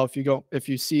hard to tell if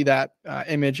you see that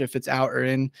image, if it's out or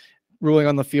in. Ruling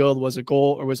on the field was a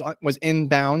goal or was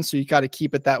inbound, so you got to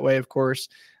keep it that way, of course.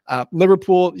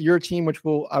 Liverpool, your team,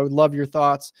 I would love your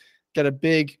thoughts. Get a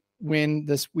big win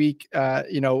this week,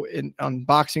 on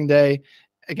Boxing Day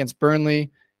against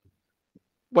Burnley.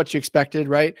 What you expected,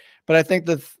 right? But I think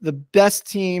the best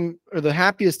team or the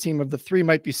happiest team of the 3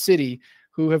 might be City,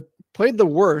 who have played the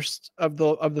worst of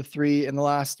the 3 in the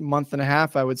last month and a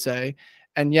half, I would say,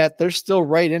 and yet they're still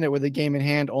right in it with a game in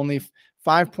hand. Only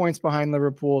 5 points behind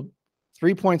Liverpool,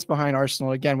 3 points behind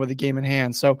Arsenal, again with a game in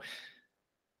hand. So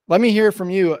let me hear from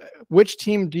you. Which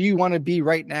team do you want to be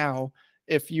right now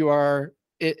if you are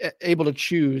able to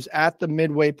choose at the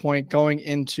midway point going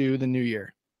into the new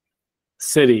year?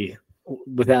 City,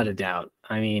 without a doubt.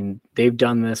 I mean, they've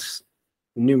done this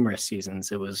numerous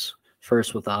seasons. It was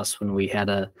first with us when we had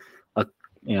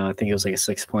I think it was like a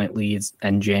 6-point lead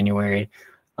in January.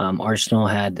 Arsenal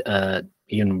had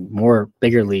even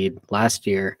bigger lead last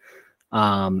year.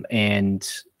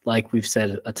 And like we've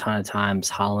said a ton of times,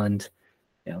 Haaland,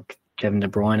 Kevin De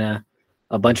Bruyne,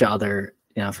 a bunch of other,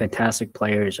 fantastic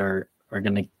players are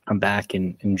going to come back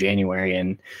in January,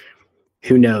 and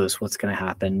who knows what's going to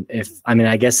happen.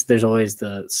 I guess there's always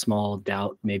the small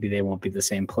doubt, maybe they won't be the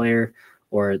same player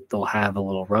or they'll have a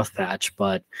little rough patch.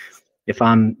 But if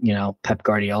I'm, Pep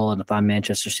Guardiola, and if I'm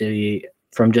Manchester City,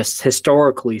 from just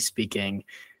historically speaking,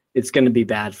 it's going to be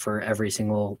bad for every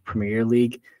single Premier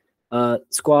League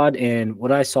squad. And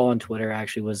what I saw on Twitter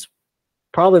actually was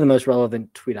probably the most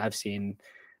relevant tweet I've seen.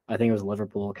 I think it was a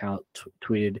Liverpool account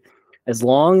tweeted, as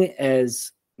long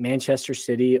as Manchester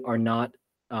City are not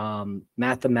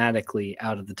mathematically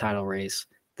out of the title race,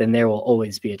 then there will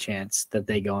always be a chance that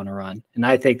they go on a run. And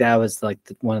I think that was like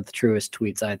one of the truest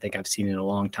tweets I think I've seen in a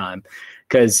long time,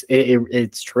 because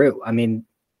it's true. I mean,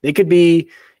 it could be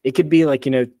like,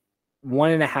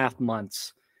 1.5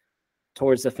 months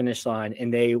towards the finish line,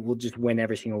 and they will just win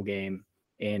every single game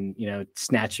and,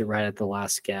 snatch it right at the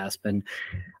last gasp. And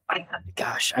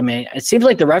I mean, it seems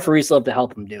like the referees love to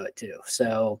help them do it too.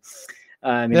 So,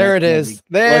 I mean, there it is.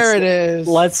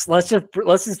 Let's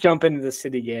just jump into the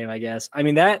City game, I guess. I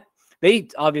mean, that they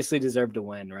obviously deserve to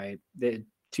win, right? They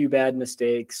two bad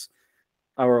mistakes,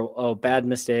 or a bad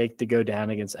mistake to go down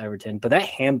against Everton, but that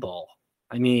handball.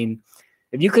 I mean,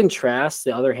 if you contrast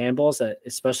the other handballs,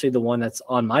 especially the one that's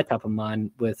on my top of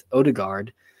mind with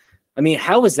Odegaard, I mean,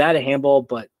 how is that a handball?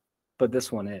 But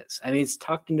this one is. I mean, it's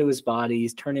tucked into his body.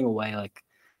 He's turning away. Like,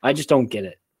 I just don't get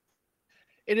it.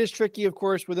 It is tricky, of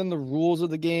course, within the rules of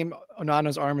the game.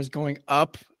 Onana's arm is going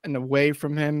up and away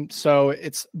from him.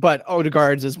 But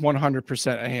Odegaard's is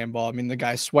 100% a handball. I mean, the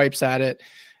guy swipes at it.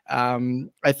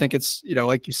 I think it's,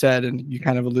 like you said, and you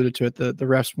kind of alluded to it, the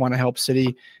refs want to help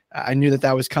City. I knew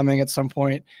that was coming at some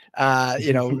point.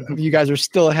 You guys are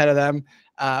still ahead of them.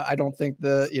 I don't think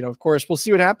of course, we'll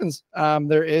see what happens.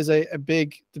 There is a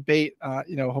big debate.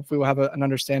 Hopefully we'll have an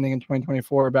understanding in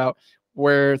 2024 about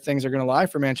where things are going to lie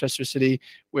for Manchester City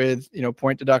with,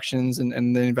 point deductions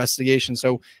and the investigation.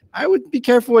 So I would be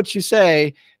careful what you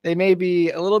say. They may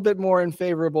be a little bit more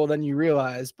unfavorable than you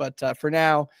realize, but for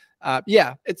now,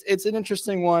 it's an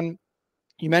interesting one.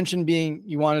 You mentioned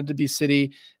you wanted to be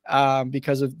City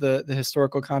because of the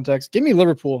historical context. Give me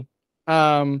Liverpool.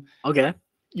 Okay.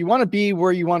 You want to be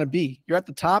where you want to be. You're at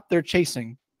the top, they're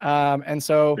chasing. And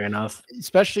so, fair enough,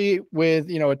 especially with,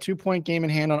 a 2-point game in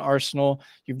hand on Arsenal,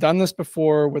 you've done this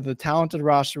before with the talented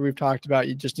roster we've talked about.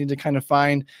 You just need to kind of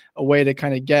find a way to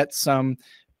kind of get some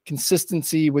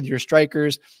consistency with your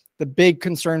strikers. The big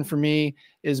concern for me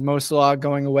is Mo Salah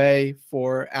going away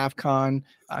for AFCON.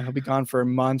 He'll be gone for a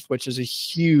month, which is a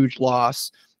huge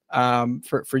loss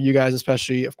for you guys,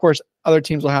 especially. Of course, other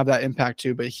teams will have that impact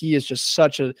too, but he is just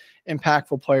such an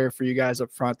impactful player for you guys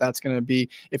up front. That's going to be,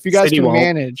 if you guys City can won't.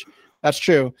 manage, that's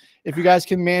true. If you guys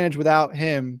can manage without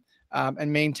him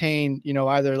and maintain,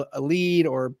 either a lead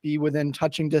or be within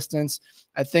touching distance,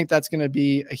 I think that's going to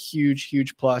be a huge,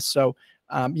 huge plus. So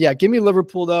give me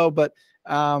Liverpool though, but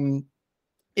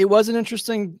it was an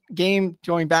interesting game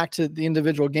going back to the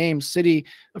individual games. City,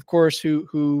 of course,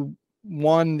 who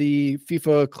won the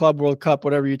FIFA Club World Cup,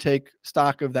 whatever you take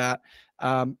stock of that,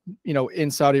 in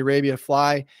Saudi Arabia,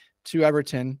 fly to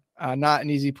Everton, not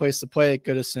an easy place to play at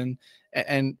Goodison.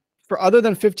 And for other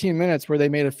than 15 minutes where they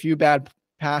made a few bad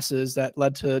passes that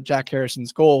led to Jack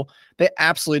Harrison's goal, they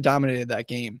absolutely dominated that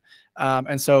game.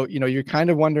 And so, you're kind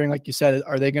of wondering, like you said,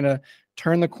 are they going to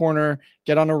turn the corner,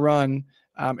 get on a run?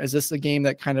 Is this the game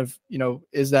that kind of,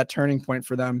 is that turning point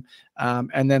for them?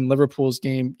 And then Liverpool's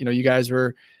game, you guys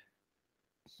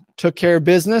took care of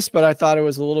business, but I thought it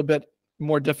was a little bit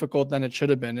more difficult than it should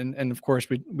have been. And of course,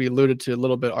 we alluded to a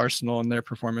little bit Arsenal and their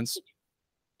performance.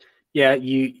 Yeah,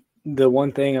 the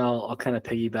one thing I'll kind of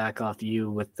piggyback off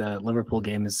you with the Liverpool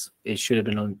game is it should have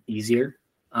been easier.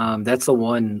 That's the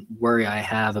one worry I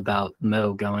have about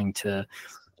Mo going to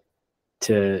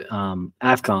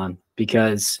AFCON,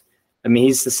 because I mean,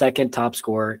 he's the second top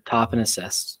scorer, top in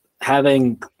assists,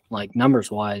 having, like,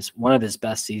 numbers wise, one of his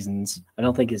best seasons. I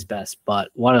don't think his best, but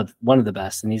one of the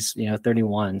best. And he's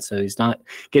 31, so he's not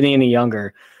getting any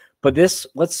younger. But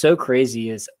what's so crazy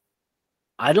is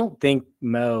I don't think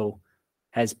Mo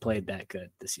has played that good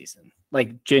this season.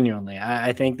 Like, genuinely,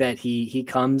 I think that he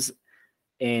comes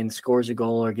and scores a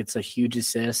goal or gets a huge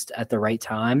assist at the right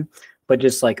time, but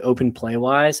just like open play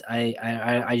wise,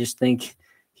 I just think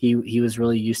he was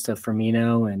really used to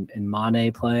Firmino and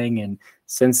Mane playing, and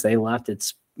since they left,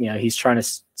 it's he's trying to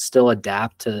still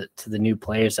adapt to the new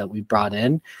players that we brought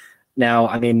in. Now,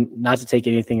 I mean, not to take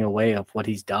anything away of what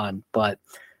he's done, but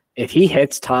if he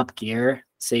hits top gear,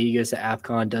 say he goes to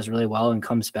AFCON, does really well, and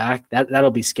comes back, that'll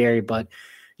be scary. But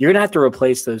you're gonna have to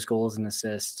replace those goals and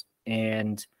assists.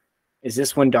 And is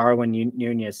this when Darwin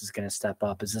Nunez is going to step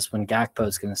up? Is this when Gakpo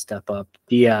is going to step up?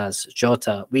 Diaz,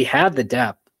 Jota, we have the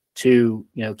depth to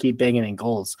keep banging in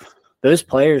goals. Those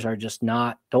players are just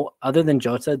other than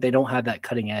Jota, they don't have that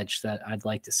cutting edge that I'd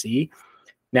like to see.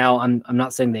 Now, I'm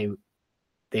not saying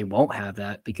they won't have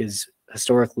that, because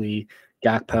historically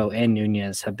Gakpo and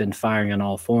Nunez have been firing on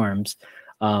all forms.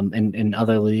 in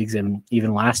other leagues and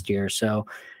even last year. So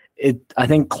I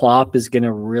think Klopp is going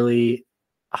to really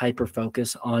hyper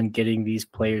focus on getting these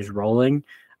players rolling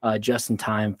just in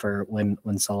time for when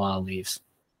Salah leaves.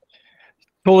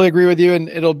 Totally agree with you. And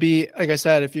it'll be, like I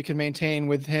said, if you can maintain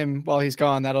with him while he's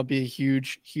gone, that'll be a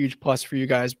huge, huge plus for you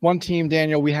guys. One team,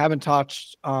 Daniel, we haven't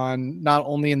touched on, not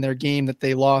only in their game that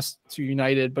they lost to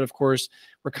United, but of course,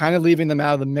 we're kind of leaving them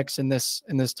out of the mix in this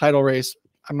title race.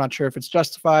 I'm not sure if it's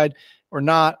justified or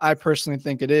not. I personally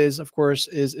think it is, of course,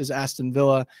 is Aston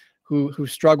Villa, who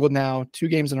struggled now 2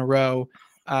 games in a row.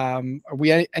 Are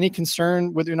we any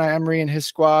concern with Unai Emery and his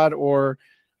squad, or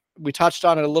we touched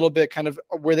on it a little bit, kind of,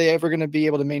 were they ever going to be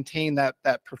able to maintain that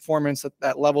performance at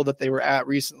that level that they were at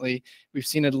recently? We've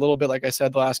seen it a little bit, like I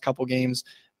said, the last couple games.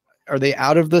 Are they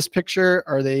out of this picture?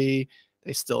 Are they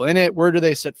still in it? Where do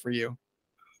they sit for you?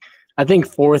 I think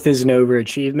 4th is an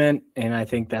overachievement, and I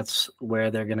think that's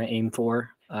where they're going to aim for.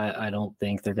 I don't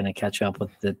think they're going to catch up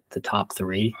with the top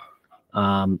 3.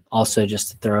 Also,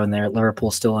 just to throw in there,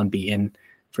 Liverpool's still unbeaten.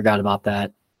 Forgot about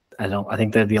that. I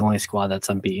think they're the only squad that's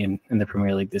unbeaten in the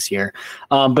Premier League this year.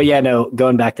 But yeah, no,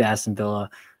 going back to Aston Villa,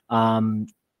 4th,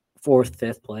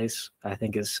 5th place, I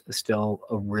think is still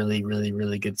a really, really,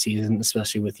 really good season,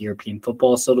 especially with European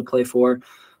football still to play for.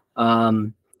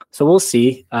 So we'll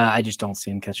see. I just don't see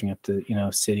them catching up to,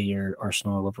 City or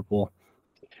Arsenal or Liverpool.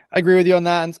 I agree with you on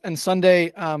that. And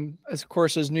Sunday, of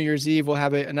course, as New Year's Eve, we'll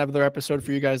have another episode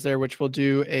for you guys there, which will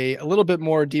do a little bit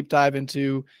more deep dive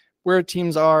into where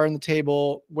teams are in the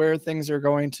table, where things are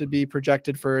going to be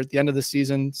projected for the end of the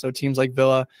season. So teams like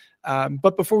Villa.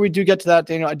 But before we do get to that,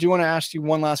 Daniel, I do want to ask you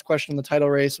one last question on the title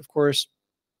race. Of course,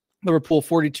 Liverpool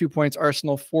 42 points,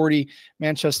 Arsenal 40,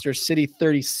 Manchester City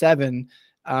 37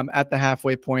 at the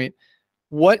halfway point.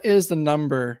 What is the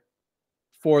number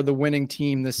for the winning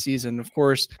team this season? Of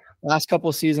course, last couple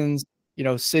of seasons,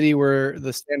 City were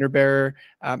the standard bearer.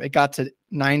 It got to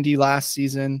 90 last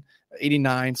season.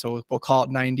 89, so we'll call it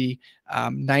 90,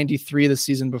 93 the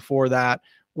season before that.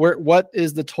 What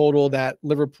is the total that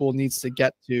Liverpool needs to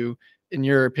get to, in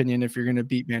your opinion, if you're going to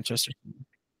beat Manchester?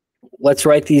 Let's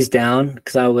write these down,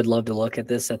 because I would love to look at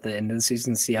this at the end of the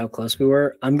season and see how close we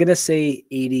were. I'm going to say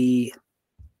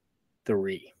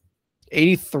 83.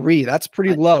 83. That's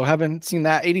pretty low. Haven't seen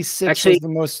that. 86 was the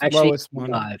most lowest 85.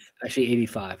 one. Actually,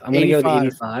 85. I'm going to go with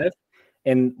 85.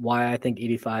 And why I think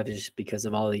 85 is just because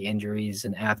of all the injuries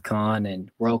and AFCON and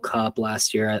World Cup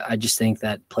last year. I just think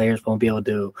that players won't be able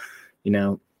to,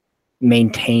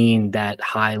 maintain that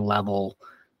high level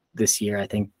this year. I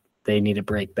think they need to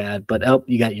break bad. But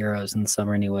you got Euros in the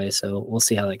summer anyway, so we'll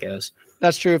see how that goes.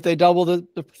 That's true. If they double the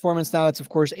performance now, it's of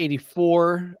course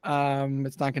 84.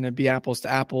 It's not going to be apples to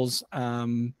apples.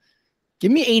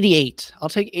 Give me 88. I'll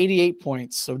take 88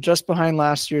 points. So just behind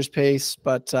last year's pace,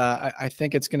 but I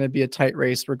think it's going to be a tight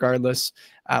race regardless.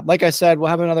 Like I said, we'll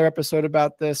have another episode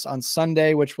about this on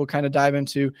Sunday, which we'll kind of dive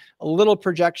into a little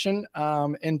projection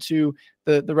into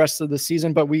the rest of the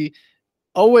season. But we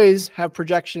always have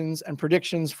projections and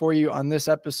predictions for you on this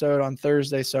episode on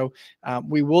Thursday. So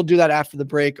we will do that after the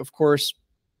break, of course.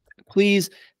 Please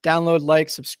download, like,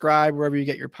 subscribe wherever you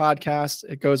get your podcasts.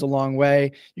 It goes a long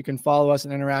way. You can follow us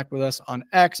and interact with us on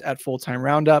X at Full-Time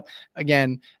Roundup.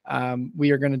 Again,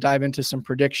 we are going to dive into some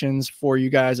predictions for you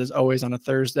guys, as always, on a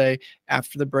Thursday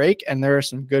after the break, and there are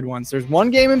some good ones. There's one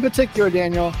game in particular,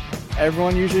 Daniel.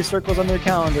 Everyone usually circles on their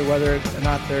calendar whether or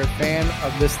not they're a fan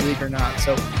of this league or not.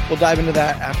 So we'll dive into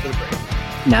that after the break.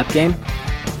 Nap game.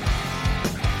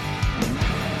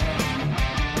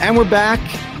 And we're back.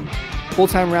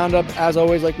 Full-Time Roundup, as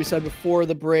always, like we said before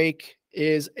the break,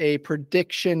 is a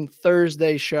prediction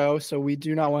Thursday show, so we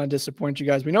do not want to disappoint you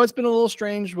guys. We know it's been a little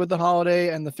strange with the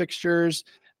holiday and the fixtures.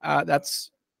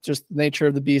 That's just the nature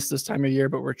of the beast this time of year,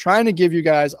 but we're trying to give you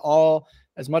guys all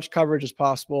as much coverage as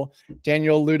possible.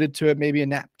 Daniel alluded to it, maybe a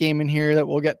nap game in here that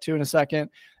we'll get to in a second.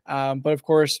 But of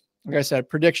course, like I said,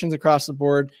 predictions across the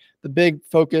board. The big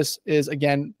focus is,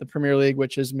 again, the Premier League,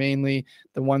 which is mainly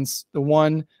the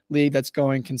one league that's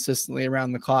going consistently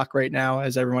around the clock right now,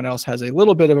 as everyone else has a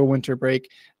little bit of a winter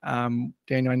break.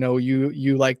 Daniel, I know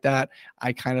you like that.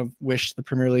 I kind of wish the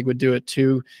Premier League would do it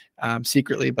too,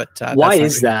 secretly. But why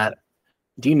is that?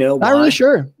 Do you know why?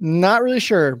 Not really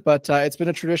sure, but it's been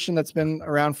a tradition that's been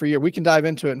around for years. We can dive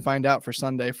into it and find out for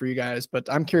Sunday for you guys,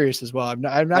 but I'm curious as well.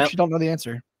 I actually don't know the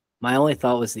answer. My only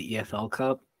thought was the EFL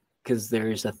Cup, because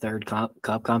there's a third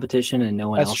cup competition and no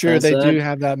one else has that. That's true. They do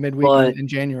have that midweek in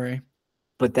January.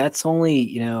 But that's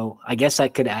only, I guess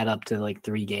that could add up to like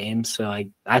 3 games. So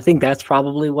I think that's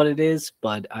probably what it is,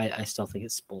 but I still think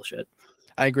it's bullshit.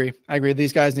 I agree.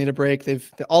 These guys need a break.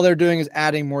 All they're doing is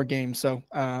adding more games. So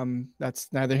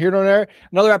that's neither here nor there.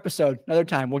 Another episode, another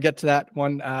time. We'll get to that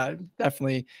one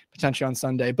definitely potentially on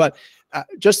Sunday. But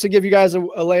just to give you guys a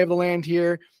lay of the land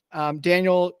here,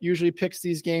 Daniel usually picks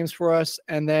these games for us,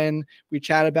 and then we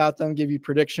chat about them, give you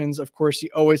predictions. Of course, he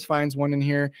always finds one in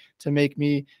here to make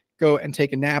me go and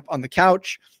take a nap on the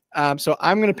couch. So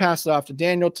I'm going to pass it off to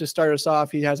Daniel to start us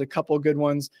off. He has a couple of good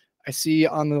ones. I see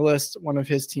on the list one of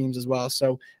his teams as well.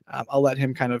 So I'll let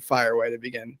him kind of fire away to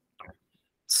begin.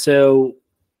 So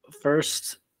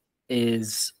first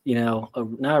is, not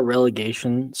a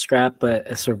relegation scrap, but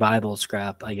a survival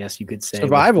scrap, I guess you could say.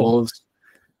 Survival. Wolves,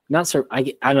 I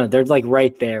don't know. They're like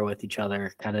right there with each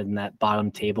other, kind of in that bottom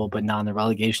table, but not in the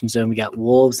relegation zone. We got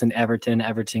Wolves and Everton.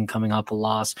 Everton coming off a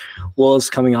loss.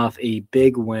 Wolves coming off a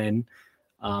big win.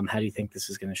 How do you think this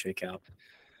is going to shake out?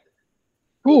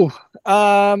 Ooh,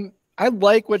 I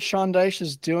like what Sean Dyche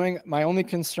is doing. My only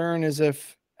concern is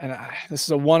this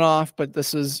is a one-off, but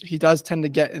he does tend to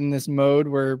get in this mode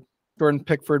where Jordan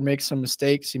Pickford makes some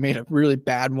mistakes. He made a really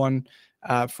bad one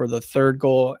for the third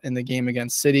goal in the game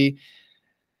against City.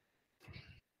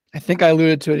 I think I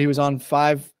alluded to it. He was on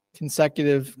 5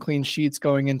 consecutive clean sheets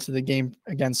going into the game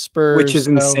against Spurs. Which is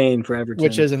insane for Everton.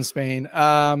 Which is in Spain.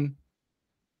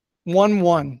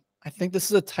 1-1. I think this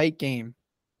is a tight game.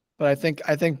 But I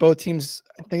think both teams,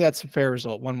 I think that's a fair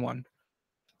result, 1-1.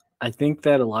 I think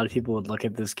that a lot of people would look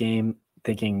at this game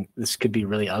thinking this could be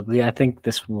really ugly. I think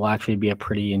this will actually be a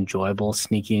pretty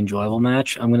sneaky enjoyable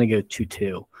match. I'm going to go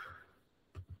 2-2.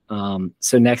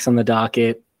 So next on the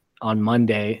docket on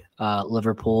Monday,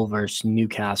 Liverpool versus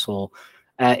Newcastle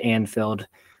at Anfield.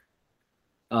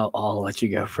 I'll let you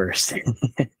go first. Are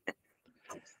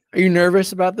you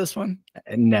nervous about this one?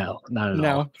 No, not at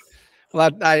all. Well,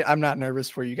 I'm not nervous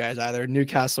for you guys either.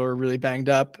 Newcastle are really banged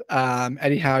up.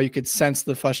 Eddie Howe, you could sense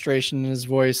the frustration in his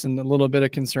voice and a little bit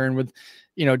of concern with,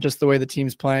 just the way the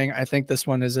team's playing. I think this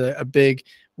one is a big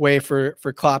way for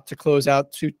Klopp to close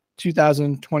out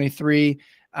 2023.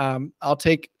 I'll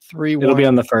take 3-1. It'll be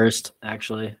on the first,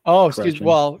 actually. Oh, excuse me.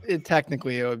 Well,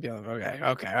 technically it would be on. Okay.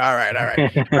 All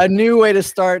right. A new way to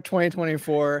start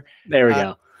 2024. There we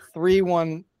go.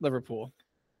 3-1 Liverpool.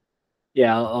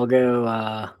 Yeah, I'll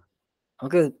go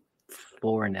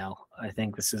 4-0. I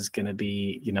think this is going to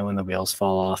be, when the wheels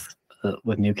fall off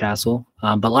with Newcastle.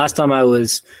 But last time I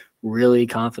was really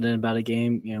confident about a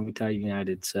game, we tied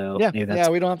United. So yeah,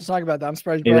 we don't have to talk about that. I'm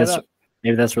surprised you brought it up.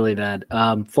 Maybe that's really bad.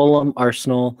 Fulham,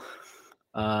 Arsenal,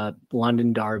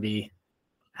 London Derby.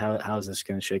 How is this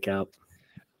going to shake out?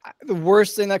 The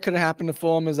worst thing that could have happened to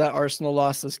Fulham is that Arsenal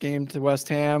lost this game to West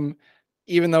Ham.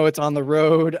 Even though it's on the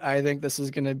road, I think this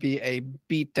is going to be a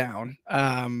beatdown.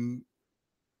 4-0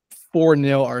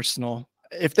 Arsenal.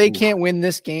 If they can't win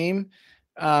this game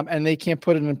and they can't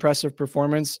put an impressive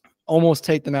performance, almost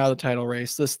take them out of the title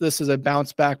race. This is a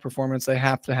bounce back performance they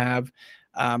have to have.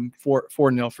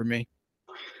 4-0 for me.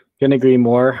 Couldn't agree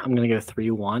more. I'm going to go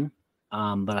 3-1.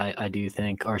 But I do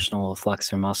think Arsenal will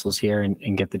flex their muscles here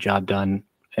and get the job done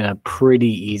in a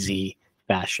pretty easy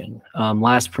fashion.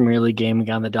 Last Premier League game we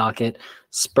got on the docket,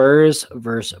 Spurs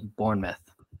versus Bournemouth.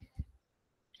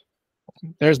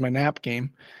 There's my nap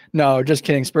game. No, just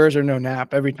kidding. Spurs are no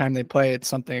nap. Every time they play, it's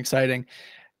something exciting.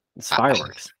 It's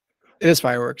fireworks. It is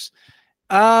fireworks.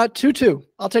 2-2.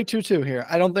 I'll take 2-2 here.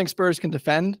 I don't think Spurs can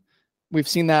defend. We've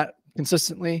seen that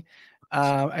consistently.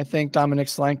 I think Dominic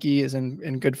Solanke is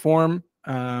in good form.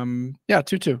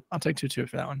 2-2. I'll take 2-2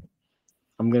 for that one.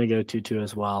 I'm going to go 2-2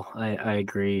 as well. I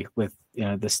agree with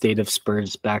the state of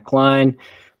Spurs back line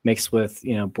mixed with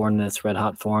Bournemouth's red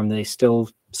hot form. They still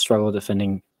struggle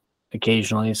defending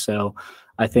occasionally, so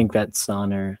I think that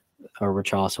Son or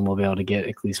Richarlison will be able to get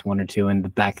at least 1 or 2 in the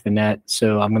back of the net.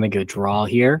 So I'm going to go draw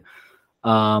here.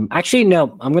 Actually,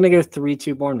 no, I'm going to go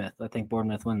 3-2 Bournemouth. I think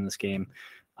Bournemouth win this game.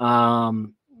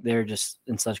 They're just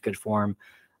in such good form.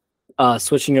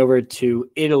 Switching over to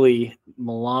Italy,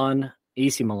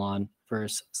 AC Milan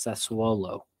versus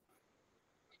Sassuolo.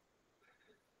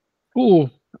 Ooh,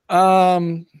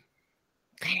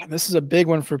 this is a big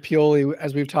one for Pioli,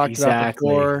 as we've talked about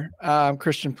before.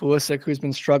 Christian Pulisic, who's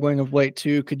been struggling of late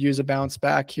too, could use a bounce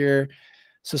back here.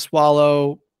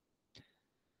 Sassuolo,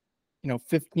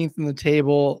 15th in the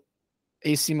table.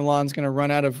 AC Milan's going to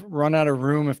run out of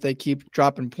room if they keep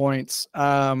dropping points.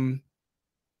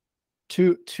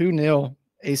 2-0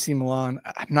 AC Milan.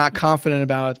 I'm not confident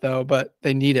about it though, but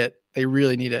they need it. They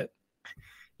really need it.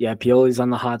 Yeah, Pioli's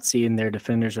on the hot seat and their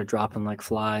defenders are dropping like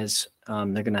flies.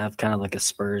 They're going to have kind of like a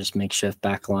Spurs makeshift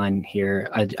back line here.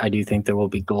 I do think there will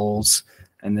be goals.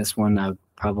 And this one, I would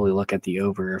probably look at the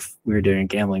over if we were doing a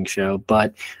gambling show.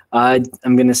 But I'm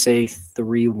going to say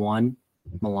 3-1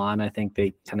 Milan. I think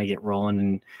they kind of get rolling,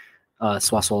 and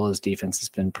Sassuolo's defense has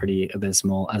been pretty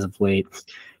abysmal as of late.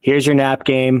 Here's your nap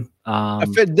game.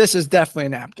 This is definitely a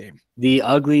nap game. The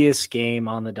ugliest game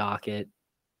on the docket,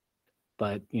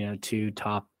 but two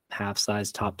top half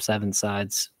sides, top 7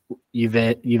 sides.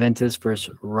 Juventus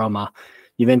versus Roma.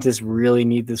 Juventus really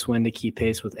need this win to keep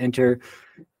pace with Inter.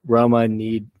 Roma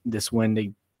need this win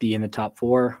to be in the top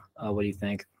 4. What do you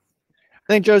think?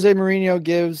 I think Jose Mourinho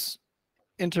gives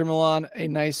Inter Milan a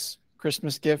nice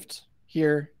Christmas gift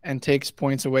here and takes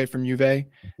points away from Juve,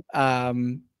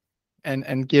 and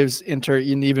gives Inter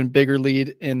an even bigger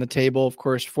lead in the table. Of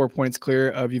course, 4 points clear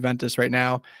of Juventus right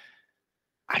now.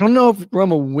 I don't know if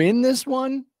Roma win this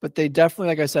one, but they definitely,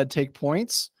 like I said, take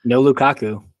points. No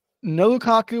Lukaku,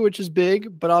 which is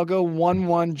big, but I'll go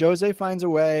 1-1. Jose finds a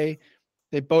way.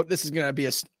 This is going to be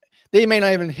they may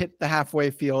not even hit the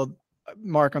halfway field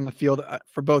mark on the field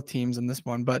for both teams in this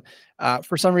one, but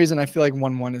for some reason, I feel like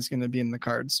 1-1 is going to be in the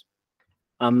cards.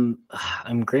 I'm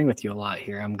agreeing with you a lot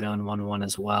here. I'm going 1-1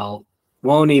 as well.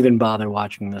 Won't even bother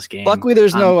watching this game. Luckily,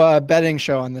 there's no betting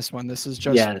show on this one. This is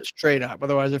just straight up.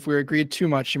 Otherwise, if we agreed too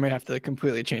much, you may have to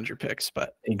completely change your picks.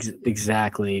 But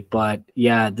exactly. But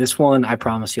yeah, this one, I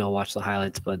promise you, I'll watch the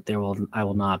highlights. But I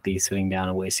will not be sitting down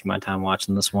and wasting my time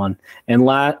watching this one. And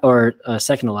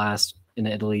second to last in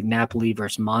Italy, Napoli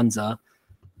versus Monza.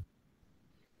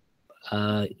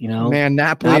 Man,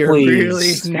 Napoli are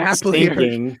really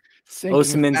sinking.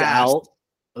 Osimhen's out.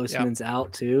 Osimhen's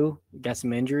out too. Got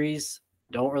some injuries.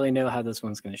 Don't really know how this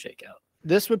one's going to shake out.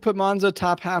 This would put Monza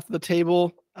top half of the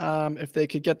table if they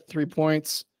could get the 3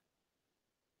 points.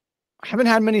 I haven't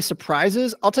had many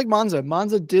surprises. I'll take Monza.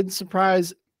 Monza did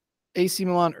surprise AC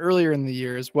Milan earlier in the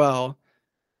year as well.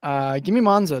 Give me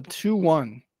Monza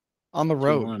 2-1 on the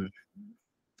road. 2-1.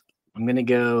 I'm going to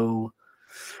go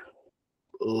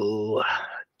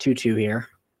 2-2 here.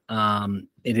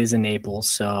 It is in Naples,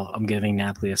 so I'm giving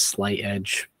Napoli a slight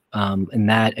edge in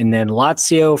that. And then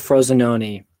Lazio,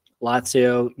 Frosinone.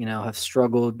 Lazio, have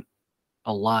struggled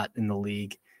a lot in the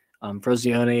league.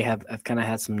 Frosinone have kind of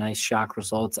had some nice shock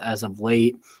results as of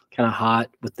late, kind of hot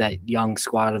with that young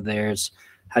squad of theirs.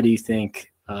 How do you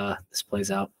think this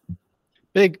plays out?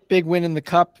 Big win in the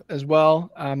cup as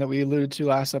well that we alluded to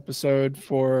last episode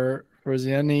for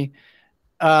Frosinone.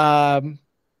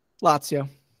 Lazio.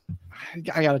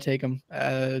 I got to take them.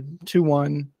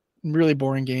 2-1, really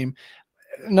boring game.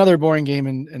 Another boring game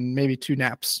and maybe 2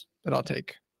 naps that I'll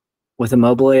take. With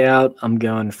Immobile out, I'm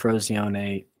going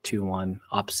Frosinone 2-1,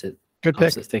 opposite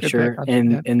fixture.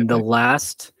 And the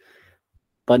last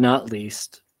but not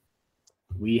least,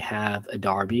 we have a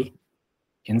derby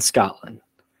in Scotland.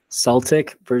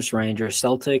 Celtic versus Rangers.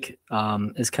 Celtic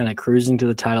is kind of cruising to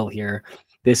the title here.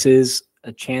 This is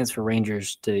a chance for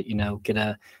Rangers to, get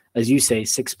a, as you say,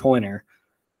 6-pointer.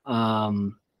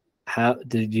 How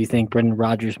did you think Brendan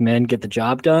Rodgers' men get the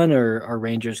job done, or are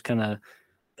Rangers kind of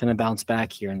bounce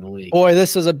back here in the league? Boy,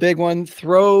 this is a big one.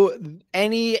 Throw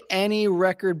any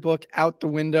record book out the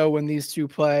window when these two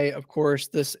play. Of course,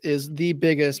 this is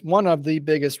one of the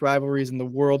biggest rivalries in the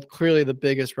world. Clearly, the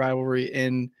biggest rivalry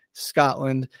in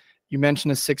Scotland. You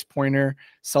mentioned a 6-pointer.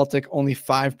 Celtic only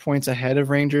 5 points ahead of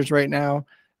Rangers right now.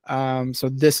 So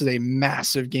this is a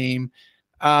massive game.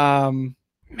 And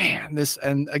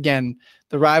again,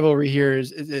 the rivalry here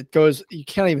it goes, you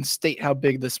can't even state how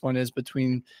big this one is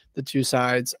between the two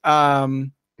sides.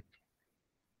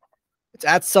 It's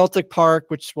at Celtic Park,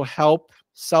 which will help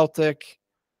Celtic.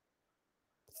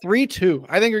 3-2.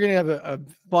 I think you're going to have a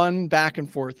fun back and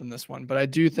forth in this one, but I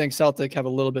do think Celtic have a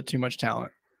little bit too much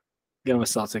talent. Going with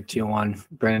Celtic 2-1.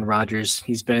 Brendan Rodgers,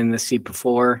 he's been in the seat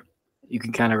before. You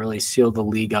can kind of really seal the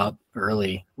league up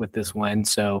early with this win.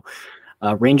 So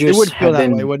Rangers it would feel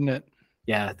that way, wouldn't it?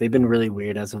 Yeah, they've been really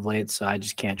weird as of late, so I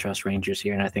just can't trust Rangers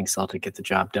here, and I think Celtic get the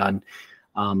job done.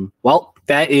 Well,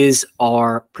 that is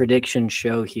our prediction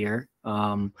show here.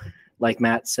 Like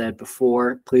Matt said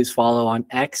before, please follow on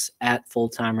X at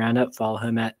Fulltime Roundup. Follow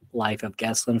him at Life of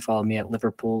Gesslin. Follow me at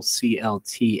Liverpool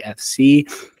CLTFC.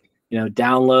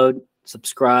 Download,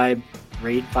 subscribe,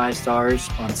 rate 5 stars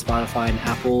on Spotify and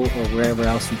Apple or wherever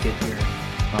else you get your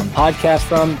podcast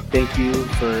from. Thank you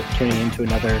for tuning in to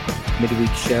another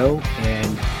midweek show,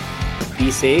 and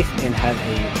be safe and have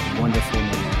a wonderful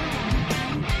new year.